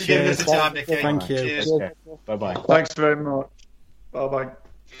much. Thanks for giving us the time, Nicky. Thank you. Cheers. Bye bye. Thanks very much. Bye bye.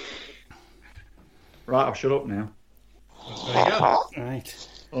 Right, I'll shut up now. There you go. Right.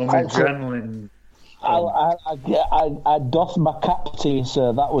 I'm adrenaline. I doff my cap to you,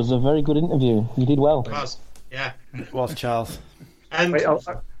 sir. That was a very good interview. You did well. It was. Yeah. It was Charles. And Wait,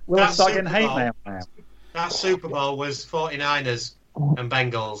 we'll that start getting Super hate Bowl- mail now. That Super Bowl was 49ers and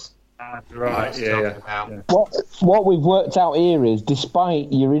Bengals. Right, yeah. What we've worked out here is,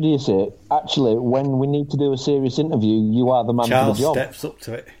 despite your idiocy, actually, when we need to do a serious interview, you are the man Charles for the job. steps up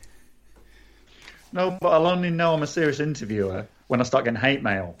to it. No, but I'll only know I'm a serious interviewer when I start getting hate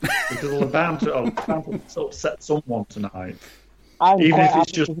mail, because I'm bound to upset someone tonight, even if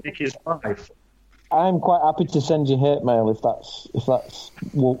it's just Nicky's wife. I'm quite happy to send you hate mail if that's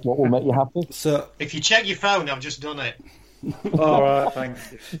what will make you happy. So, If you check your phone, I've just done it. All right,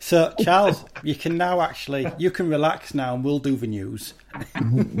 thanks. so Charles, you can relax now, and we'll do the news.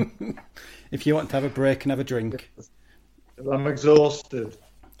 If you want to have a break and have a drink. I'm exhausted.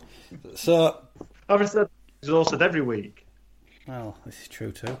 So, I've said exhausted every week. well, this is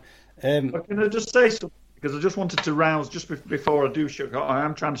true too. But can I just say something? Because I just wanted to rouse, just before I do shut up, I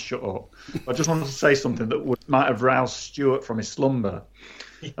am trying to shut up. I just wanted to say something that might have roused Stuart from his slumber.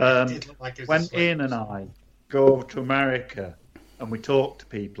 It did look like it was When asleep. Ian and I go over to America and we talk to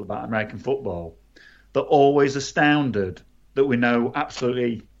people about American football, they're always astounded that we know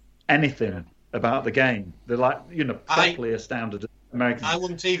absolutely anything about the game. They're like, properly astounded at American. I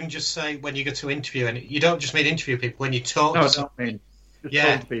wouldn't even just say when you go to interview, and you don't just mean interview people, when you talk No, I to don't mean just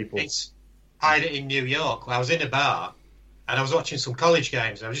yeah, talk to people. I had it in New York. I was in a bar and I was watching some college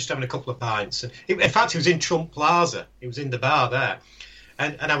games. I was just having a couple of pints. In fact, it was in Trump Plaza. It was in the bar there.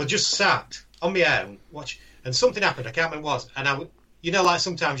 And I was just sat on my own, and something happened. I can't remember what it was. And like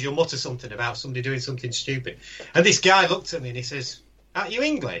sometimes you'll mutter something about somebody doing something stupid. And this guy looked at me and he says, "Aren't you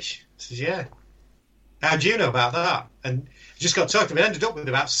English?" I says, "Yeah." "How do you know about that?" And I just got talking. We ended up with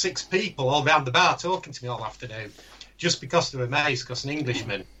about 6 people all round the bar talking to me all afternoon, just because they were amazed because an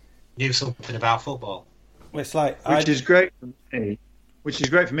Englishman knew something about football. It's like Which is great for me. Which is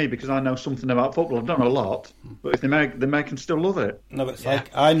great for me because I know something about football. I've done a lot, but if the Americans still love it. No, but it's like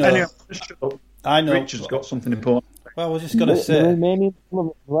I know. Anyway, just shut up. I know. Richard's got something important. Well, I was just going to The say. Romanians love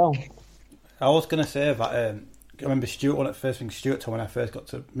it as well. I was going to say that. I remember Stuart. One of the first things Stuart told when I first got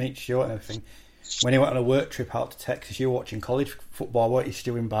to meet Stuart and everything. When he went on a work trip out to Texas, you were watching college football, weren't you?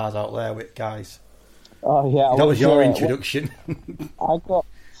 Stewing bars out there with guys. Oh yeah, That was your introduction. I got.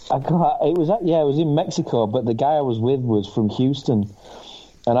 It was in Mexico, but the guy I was with was from Houston,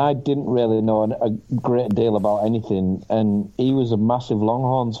 and I didn't really know a great deal about anything. And he was a massive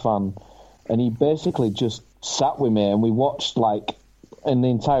Longhorns fan, and he basically just sat with me, and we watched in the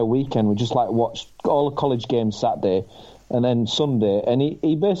entire weekend. We just watched all the college games Saturday, and then Sunday, and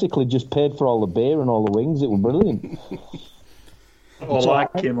he basically just paid for all the beer and all the wings. It was brilliant. I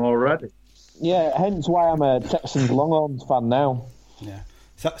like him already. Yeah, hence why I'm a Texans Longhorns fan now. Yeah,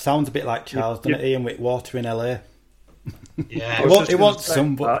 that sounds a bit like Charles, doesn't it? Ian Whitwater in LA. Yeah. He wants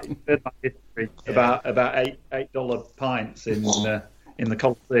some, but about $8 pints in the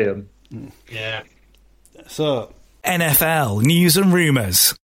Coliseum. Yeah. So NFL news and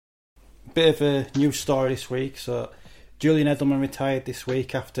rumours. Bit of a news story this week. So Julian Edelman retired this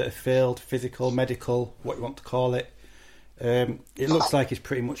week after a failed physical, medical, what you want to call it. It looks like he's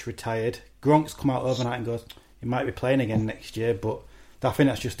pretty much retired. Gronk's come out overnight and goes, he might be playing again next year, but I think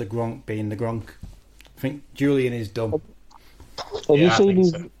that's just the Gronk being the Gronk. I think Julian is done. Have you seen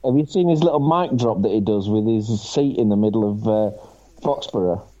his little mic drop that he does with his seat in the middle of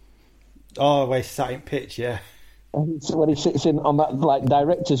Foxborough? Oh, where he sat in pitch, yeah. When he sits in on that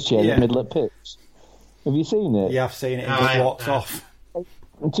director's chair in the middle of pitch. Have you seen it? Yeah, I've seen it. He just walks off.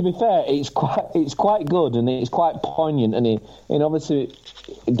 And to be fair, it's quite good and it's quite poignant, and obviously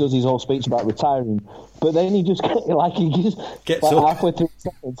he does his whole speech about retiring. But then he just gets up halfway through the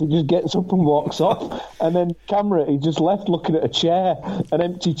sentence. He just gets up and walks off, and then camera he's just left looking at a chair, an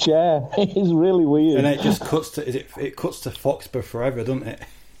empty chair. It's really weird. And it just cuts to it cuts to Foxborough forever, doesn't it?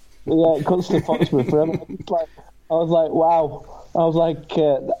 Yeah, it cuts to Foxborough forever. I was like, wow. I was like,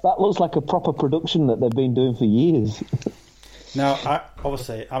 that looks like a proper production that they've been doing for years. Now,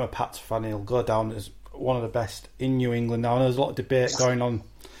 I'm a Pats fan. He'll go down as one of the best in New England now. And there's a lot of debate going on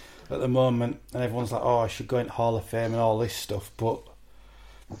at the moment, and everyone's like, "Oh, I should go into Hall of Fame and all this stuff." But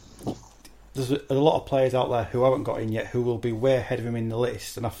there's a lot of players out there who haven't got in yet, who will be way ahead of him in the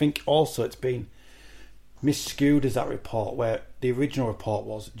list. And I think also it's been misskewed as that report, where the original report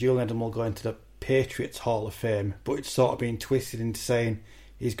was Julian Edelman will go into the Patriots Hall of Fame, but it's sort of been twisted into saying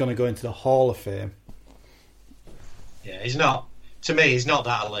he's going to go into the Hall of Fame. Yeah, he's not. To me, he's not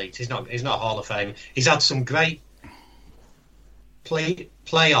that elite. He's not Hall of Fame. He's had some great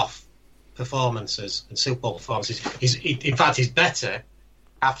playoff performances and Super Bowl performances. In fact, he's better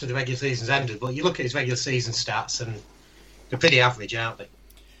after the regular season's ended. But you look at his regular season stats, and they're pretty average, aren't they?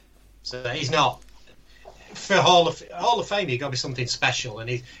 So he's not. For Hall of Fame, you've got to be something special,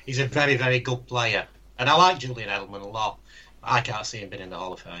 and he's a very, very good player. And I like Julian Edelman a lot. I can't see him being in the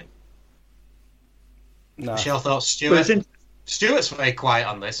Hall of Fame. No. What's your thoughts, Stuart? Stuart's very quiet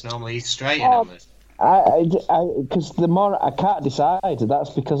on this. Normally he's straight in on this. Because the more I can't decide, that's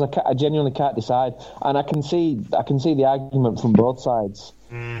because I genuinely can't decide, and I can see the argument from both sides.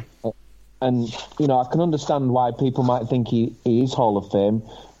 And I can understand why people might think he is Hall of Fame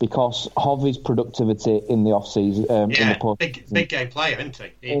because of his productivity in the off season. In the post-season. Big game player, isn't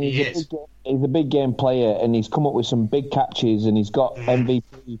he? He is. He's a big game player, and he's come up with some big catches, and he's got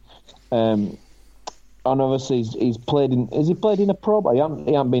MVP. And obviously, he's played in. Has he played in a Pro Bowl? He hasn't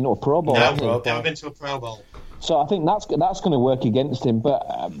been to a Pro Bowl. No, never been to a Pro Bowl. So I think that's going to work against him. But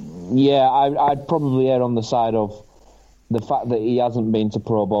I'd probably err on the side of the fact that he hasn't been to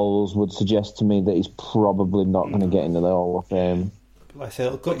Pro Bowls would suggest to me that he's probably not going to get into the Hall of Fame. I was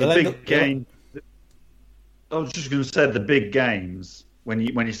just going to say the big games. When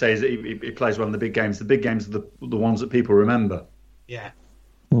he says that he plays one of the big games are the ones that people remember. Yeah.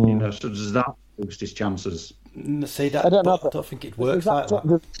 So does that boost his chances? See, that, I don't think it works like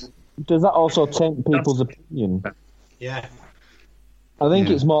that. Does that also taint people's opinion? Yeah. I think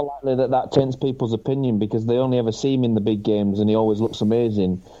it's more likely that taints people's opinion because they only ever see him in the big games and he always looks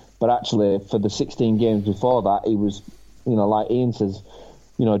amazing. But actually, for the 16 games before that, he was, like Ian says,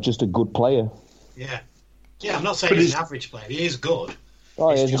 just a good player. Yeah. Yeah, I'm not saying he's an average player. He is good.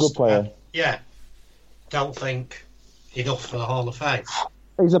 Oh, he's a good player. Don't think enough for the Hall of Fame.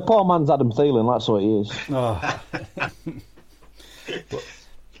 He's a poor man's Adam Thielen, that's what he is.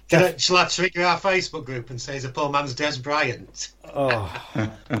 Shall I trigger our Facebook group and say he's a poor man's Des Bryant?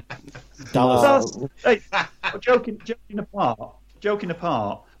 Dallas. Joking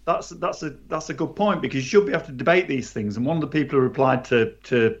apart, that's a good point because you should be able to debate these things. And one of the people who replied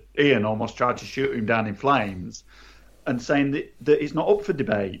to Ian almost tried to shoot him down in flames and saying that it's not up for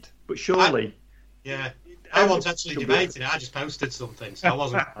debate. But surely... I wasn't actually debating it. I just posted something, so I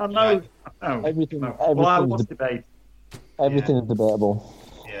wasn't... I know. Everything was debating. Everything is debatable.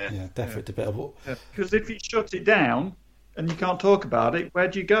 Yeah, definitely debatable. Because if you shut it down and you can't talk about it, where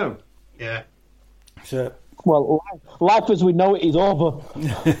do you go? Yeah. So, well, life as we know it is over.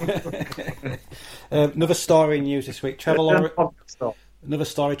 Another story in news this week. Trevor Lawrence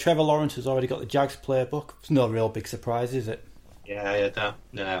has already got the Jags playbook. It's no real big surprise, is it? Yeah,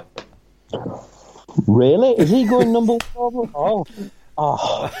 no. Really? Is he going number one?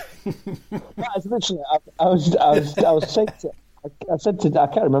 That is literally. I was saying to. I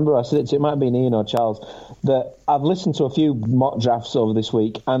can't remember. I said it to. It might have been Ian or Charles. That I've listened to a few mock drafts over this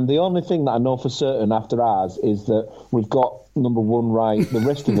week, and the only thing that I know for certain after ours is that we've got number one right. The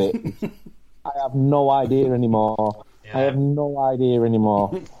rest of it, I have no idea anymore.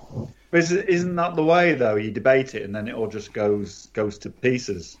 But isn't that the way though? You debate it, and then it all just goes to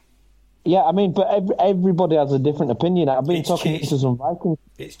pieces. Yeah, I mean, but everybody has a different opinion. I've been talking to some Vikings.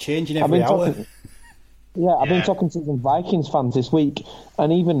 It's changing every hour. I've been talking to some Vikings fans this week,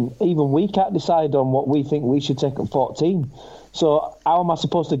 and even we can't decide on what we think we should take at 14. So how am I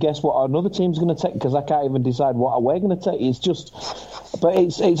supposed to guess what another team's going to take? Because I can't even decide what we're going to take. It's just, but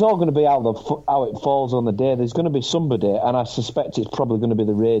it's all going to be how it falls on the day. There's going to be somebody, and I suspect it's probably going to be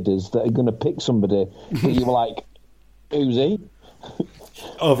the Raiders that are going to pick somebody that you're like, who's he?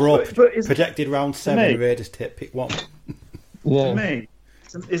 Overall, projected round 7, Raiders pick one. To me,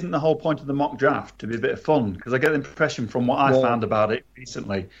 isn't the whole point of the mock draft to be a bit of fun? Because I get the impression from what I found about it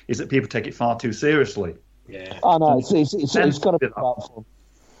recently is that people take it far too seriously. Yeah. Oh no, it's got to be about fun.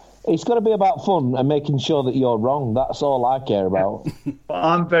 It's got to be about fun and making sure that you're wrong. That's all I care about. But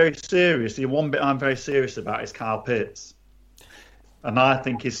I'm very serious. The one bit I'm very serious about is Kyle Pitts, and I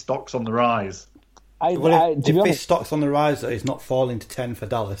think his stock's on the rise. If his stock's on the rise, he's not falling to 10 for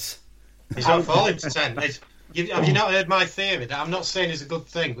Dallas. He's not falling to 10. Have you not heard my theory? That I'm not saying it's a good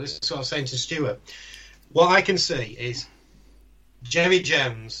thing, but this is what I'm saying to Stuart. What I can see is Jerry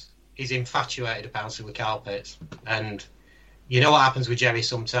Jones is infatuated about it with Kyle Pitts. And you know what happens with Jerry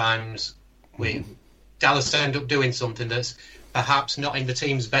sometimes? Dallas end up doing something that's perhaps not in the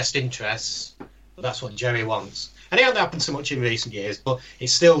team's best interests, but that's what Jerry wants. And it hasn't happened so much in recent years, but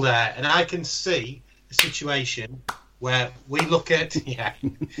it's still there. And I can see a situation where we look at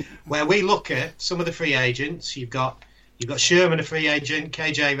some of the free agents. You've got Sherman, a free agent,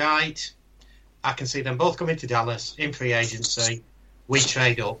 KJ Wright. I can see them both coming to Dallas in free agency. We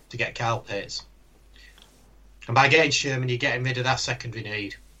trade up to get Kyle Pitts. And by getting Sherman, you're getting rid of that secondary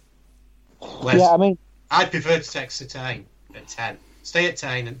need. Whereas I'd prefer to take Surtain at 10. Stay at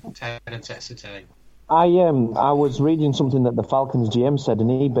 10 and take Surtain. I was reading something that the Falcons GM said, and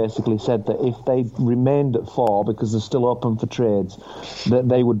he basically said that if they remained at 4 because they're still open for trades, that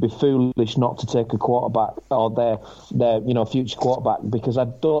they would be foolish not to take a quarterback or their future quarterback, because I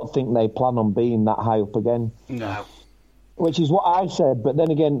don't think they plan on being that high up again. No. Which is what I said, but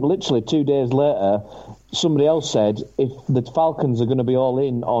then again, literally 2 days later, somebody else said if the Falcons are going to be all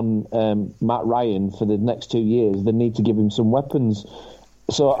in on Matt Ryan for the next 2 years, they need to give him some weapons.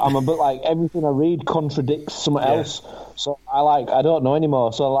 So I'm a bit like, everything I read contradicts something else. So I don't know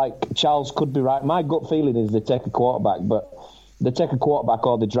anymore. So Charles could be right. My gut feeling is they take a quarterback, but they take a quarterback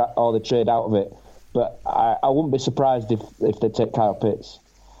or they trade out of it. But I wouldn't be surprised if they take Kyle Pitts.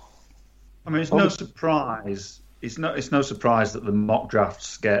 I mean, it's no surprise. It's no surprise that the mock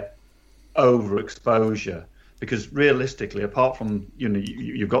drafts get overexposure, because realistically, apart from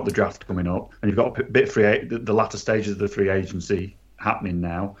you've got the draft coming up and you've got a bit the latter stages of the free agency happening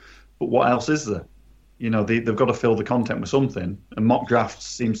now, but what else is there? They've got to fill the content with something, and mock drafts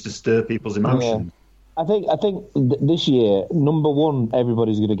seems to stir people's emotions. I think this year, number 1,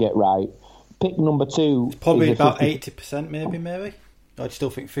 everybody's going to get right. Pick number 2, probably about 80%, maybe. I'd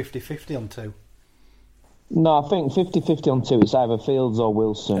still think 50-50 on 2. No, I think 50-50 on 2. It's either Fields or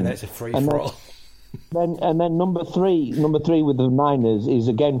Wilson, and it's a free for all. Then number three with the Niners is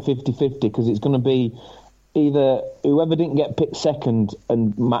again 50-50, because it's going to be either whoever didn't get picked second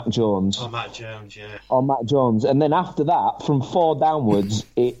and Matt Jones. Or Matt Jones, yeah. Or Matt Jones. And then after that, from 4 downwards,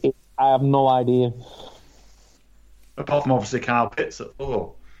 I have no idea. Apart from obviously Kyle Pitts at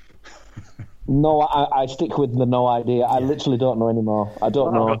 4. No, I stick with the no idea. Yeah. I literally don't know anymore. I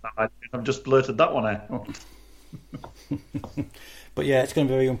don't know. I've just blurted that one out. But yeah, it's going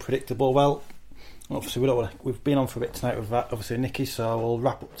to be very unpredictable. Well, obviously we've been on for a bit tonight with obviously Nicky, so we'll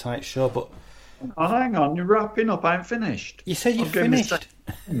wrap up tonight's show. But hang on, you're wrapping up. I ain't finished. You said you finished.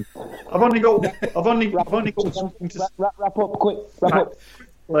 I've only got one thing to wrap up. Quick, wrap up.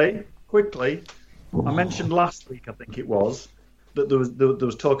 Quickly. I mentioned last week, I think it was, that there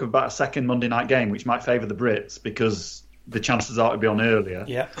was talk about a second Monday night game which might favour the Brits because the chances are to be on earlier.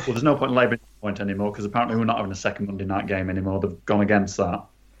 Yeah. Well, there's no point in labouring the point anymore, because apparently we're not having a second Monday night game anymore. They've gone against that.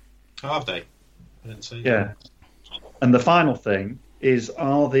 Oh, have they? I didn't see. Yeah. And the final thing is,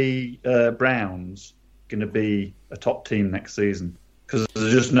 are the Browns going to be a top team next season? Because I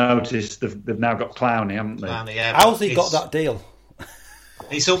just noticed they've now got Clowney, haven't they? Clowney, yeah. How's he got that deal?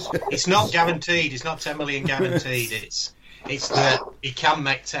 It's not guaranteed. It's not 10 million guaranteed. It's that he can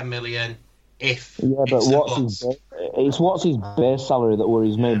make 10 million if. Yeah, but what's his base salary that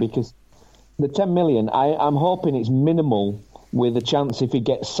worries me, because the 10 million, I'm hoping it's minimal, with a chance if he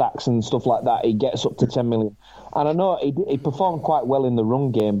gets sacks and stuff like that, he gets up to 10 million. And I know he performed quite well in the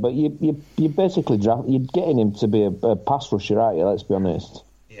run game, but you basically you're getting him to be a pass rusher, aren't you? Let's be honest.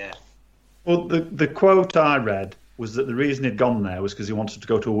 Yeah. Well, the quote I read was that the reason he'd gone there was because he wanted to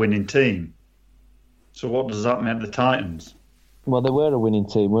go to a winning team. So what does that mean, the Titans? Well, they were a winning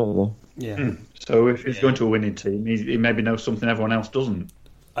team, weren't they? Yeah. So if he's going to a winning team, he maybe knows something everyone else doesn't.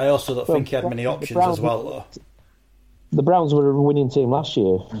 I also don't think he had many options as well, though. The Browns were a winning team last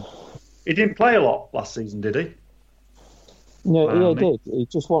year. He didn't play a lot last season, did he? No, he did. He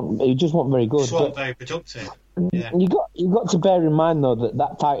just wasn't very good. Just wasn't very productive. Yeah. You got to bear in mind though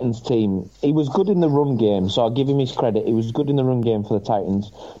that Titans team, he was good in the run game, so I'll give him his credit. He was good in the run game for the Titans,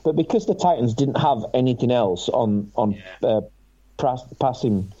 but because the Titans didn't have anything else on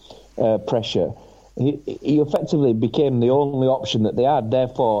passing pressure, he effectively became the only option that they had.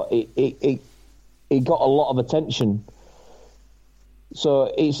 Therefore, it got a lot of attention.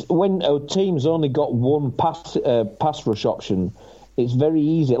 So it's when a team's only got one pass rush option, it's very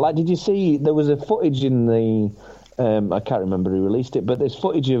easy. Like, did you see there was a footage in the I can't remember who released it, but there's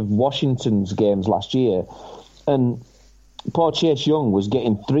footage of Washington's games last year, and poor Chase Young was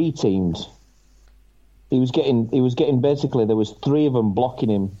getting 3 teamed. He was getting basically, there was 3 of them blocking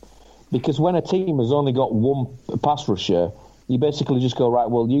him, because when a team has only got one pass rusher, you basically just go, right,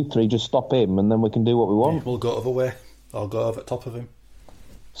 well, you 3 just stop him, and then we can do what we want. Yeah, we'll go other way. I'll go over top of him.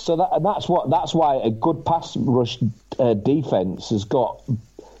 So that's why a good pass rush defense has got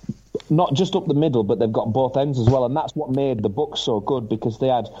not just up the middle, but they've got both ends as well, and that's what made the Bucs so good, because they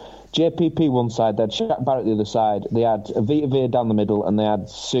had JPP one side, they had Shaq Barrett the other side, they had Vita Vea down the middle, and they had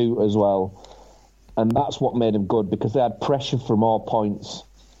Sue as well. And that's what made them good, because they had pressure from all points.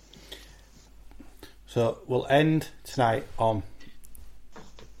 So we'll end tonight on...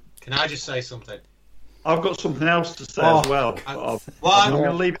 Can I just say something? I've got something else to say as well. I'm going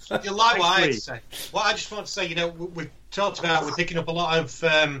to leave. You like what I had to say? What I just want to say, you know, we've talked about we're picking up a lot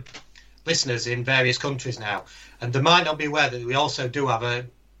of listeners in various countries now, and they might not be aware that we also do have a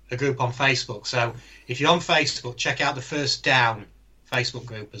group on Facebook. So if you're on Facebook, check out the First Down Facebook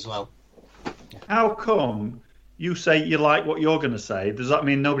group as well. How come you say you like what you're going to say? Does that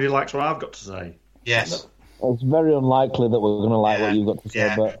mean nobody likes what I've got to say? Yes. It's very unlikely that we're going to like what you've got to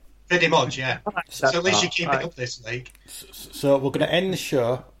say, but... Pretty much, yeah. So at least you keep it up this week. So we're going to end the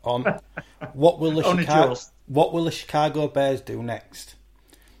show on what will the Chicago Bears do next?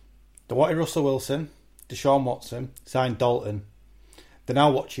 They wanted Russell Wilson, Deshaun Watson, signed Dalton. They're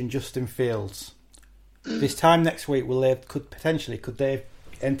now watching Justin Fields. This time next week, could they have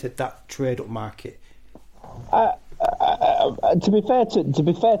entered that trade-up market? To be fair to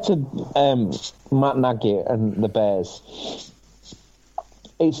Matt Nagy and the Bears,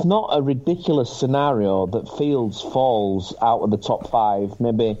 it's not a ridiculous scenario that Fields falls out of the top 5.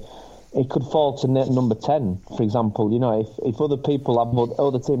 Maybe it could fall to number 10, for example. You know, if other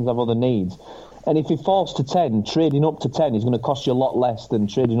teams have other needs, and if he falls to 10, trading up to 10 is going to cost you a lot less than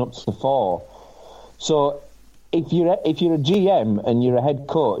trading up to 4. So if you're a GM and you're a head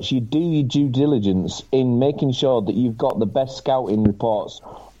coach, you do your due diligence in making sure that you've got the best scouting reports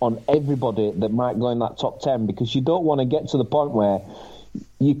on everybody that might go in that top 10, because you don't want to get to the point where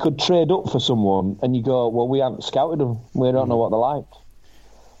you could trade up for someone and you go, well, we haven't scouted them, we don't know what they're like.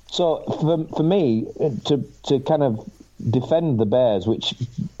 So for me, to kind of defend the Bears, which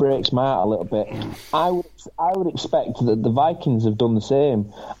breaks my heart a little bit, I would expect that the Vikings have done the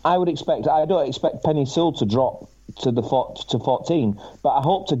same. I don't expect Penny Sewell to drop to 14, but I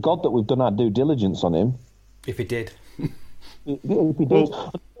hope to God that we've done our due diligence on him. If he did. If he did.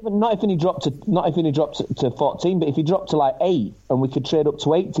 Not if he dropped to 14, but if he dropped to like 8 and we could trade up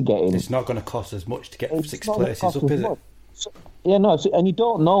to 8 to get in. It's not going to cost as much to get 6 places up, is it? Yeah, no, and you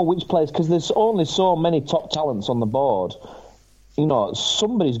don't know which place, because there's only so many top talents on the board. You know,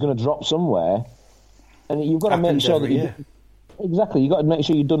 somebody's going to drop somewhere, and you've got to make sure that you've got to make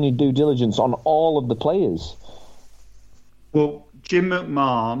sure you've done your due diligence on all of the players. Well, Jim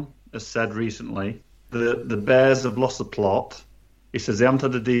McMahon has said recently that the Bears have lost the plot. He says they haven't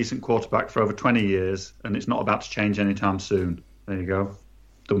had a decent quarterback for over 20 years, and it's not about to change anytime soon. There you go.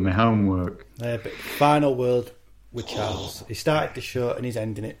 Done my homework. But final word with Charles. He started the show and he's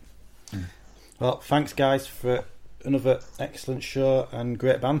ending it. Well, thanks, guys, for another excellent show and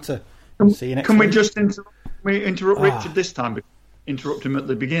great banter. See you next week. Can we just interrupt Richard this time? Interrupt him at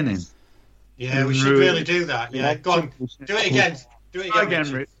the beginning. Yeah, we should really do that. Yeah, go on. Do it again. Do it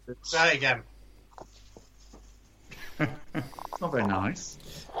again, Richard. Say it again. Not very nice.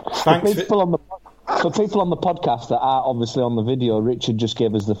 For people on the podcast that are obviously on the video, Richard just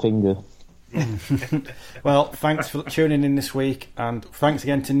gave us the finger. Well, thanks for tuning in this week, and thanks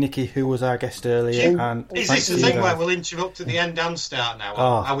again to Nicky, who was our guest earlier. And is this the thing where we'll interrupt at the end and start now?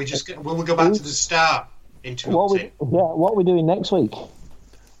 Are we just? Will we go back to the start? Interrupting. What are we doing next week?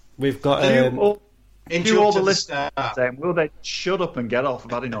 We've got. Do all the listeners saying, will they shut up and get off?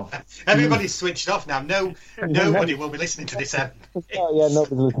 I've had enough. Everybody's switched off now. Nobody will be listening to this end. Oh, yeah,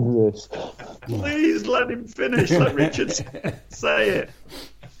 nobody's listening to this. Please let him finish. Let Richard say it.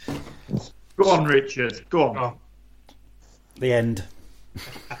 Go on, Richard. Go on. The end.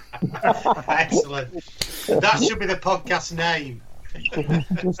 Excellent. That should be the podcast name.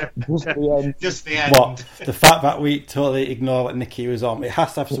 Just the end. What? The fact that we totally ignore what Nicky was on, it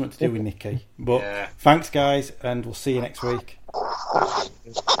has to have something to do with Nicky. But thanks, guys, and we'll see you next week.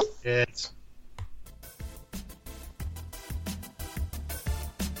 Yes.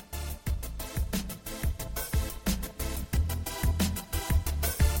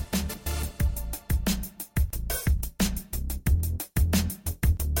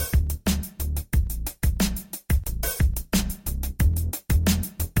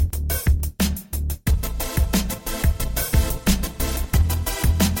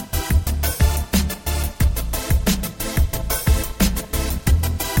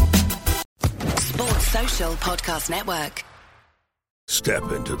 Podcast Network.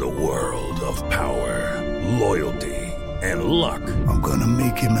 Step into the world of power, loyalty, and luck. I'm gonna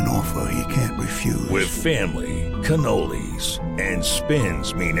make him an offer he can't refuse. With family, cannolis, and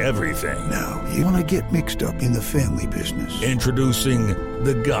spins mean everything. Now, you wanna get mixed up in the family business. Introducing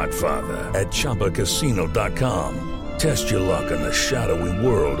The Godfather at ChumbaCasino.com. Test your luck in the shadowy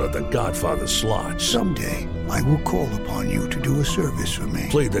world of The Godfather slot. Someday, I will call upon you to do a service for me.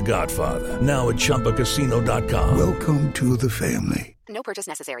 Play The Godfather, now at ChumbaCasino.com. Welcome to the family. No purchase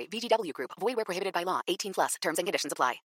necessary. VGW Group. Void where prohibited by law. 18+. Terms and conditions apply.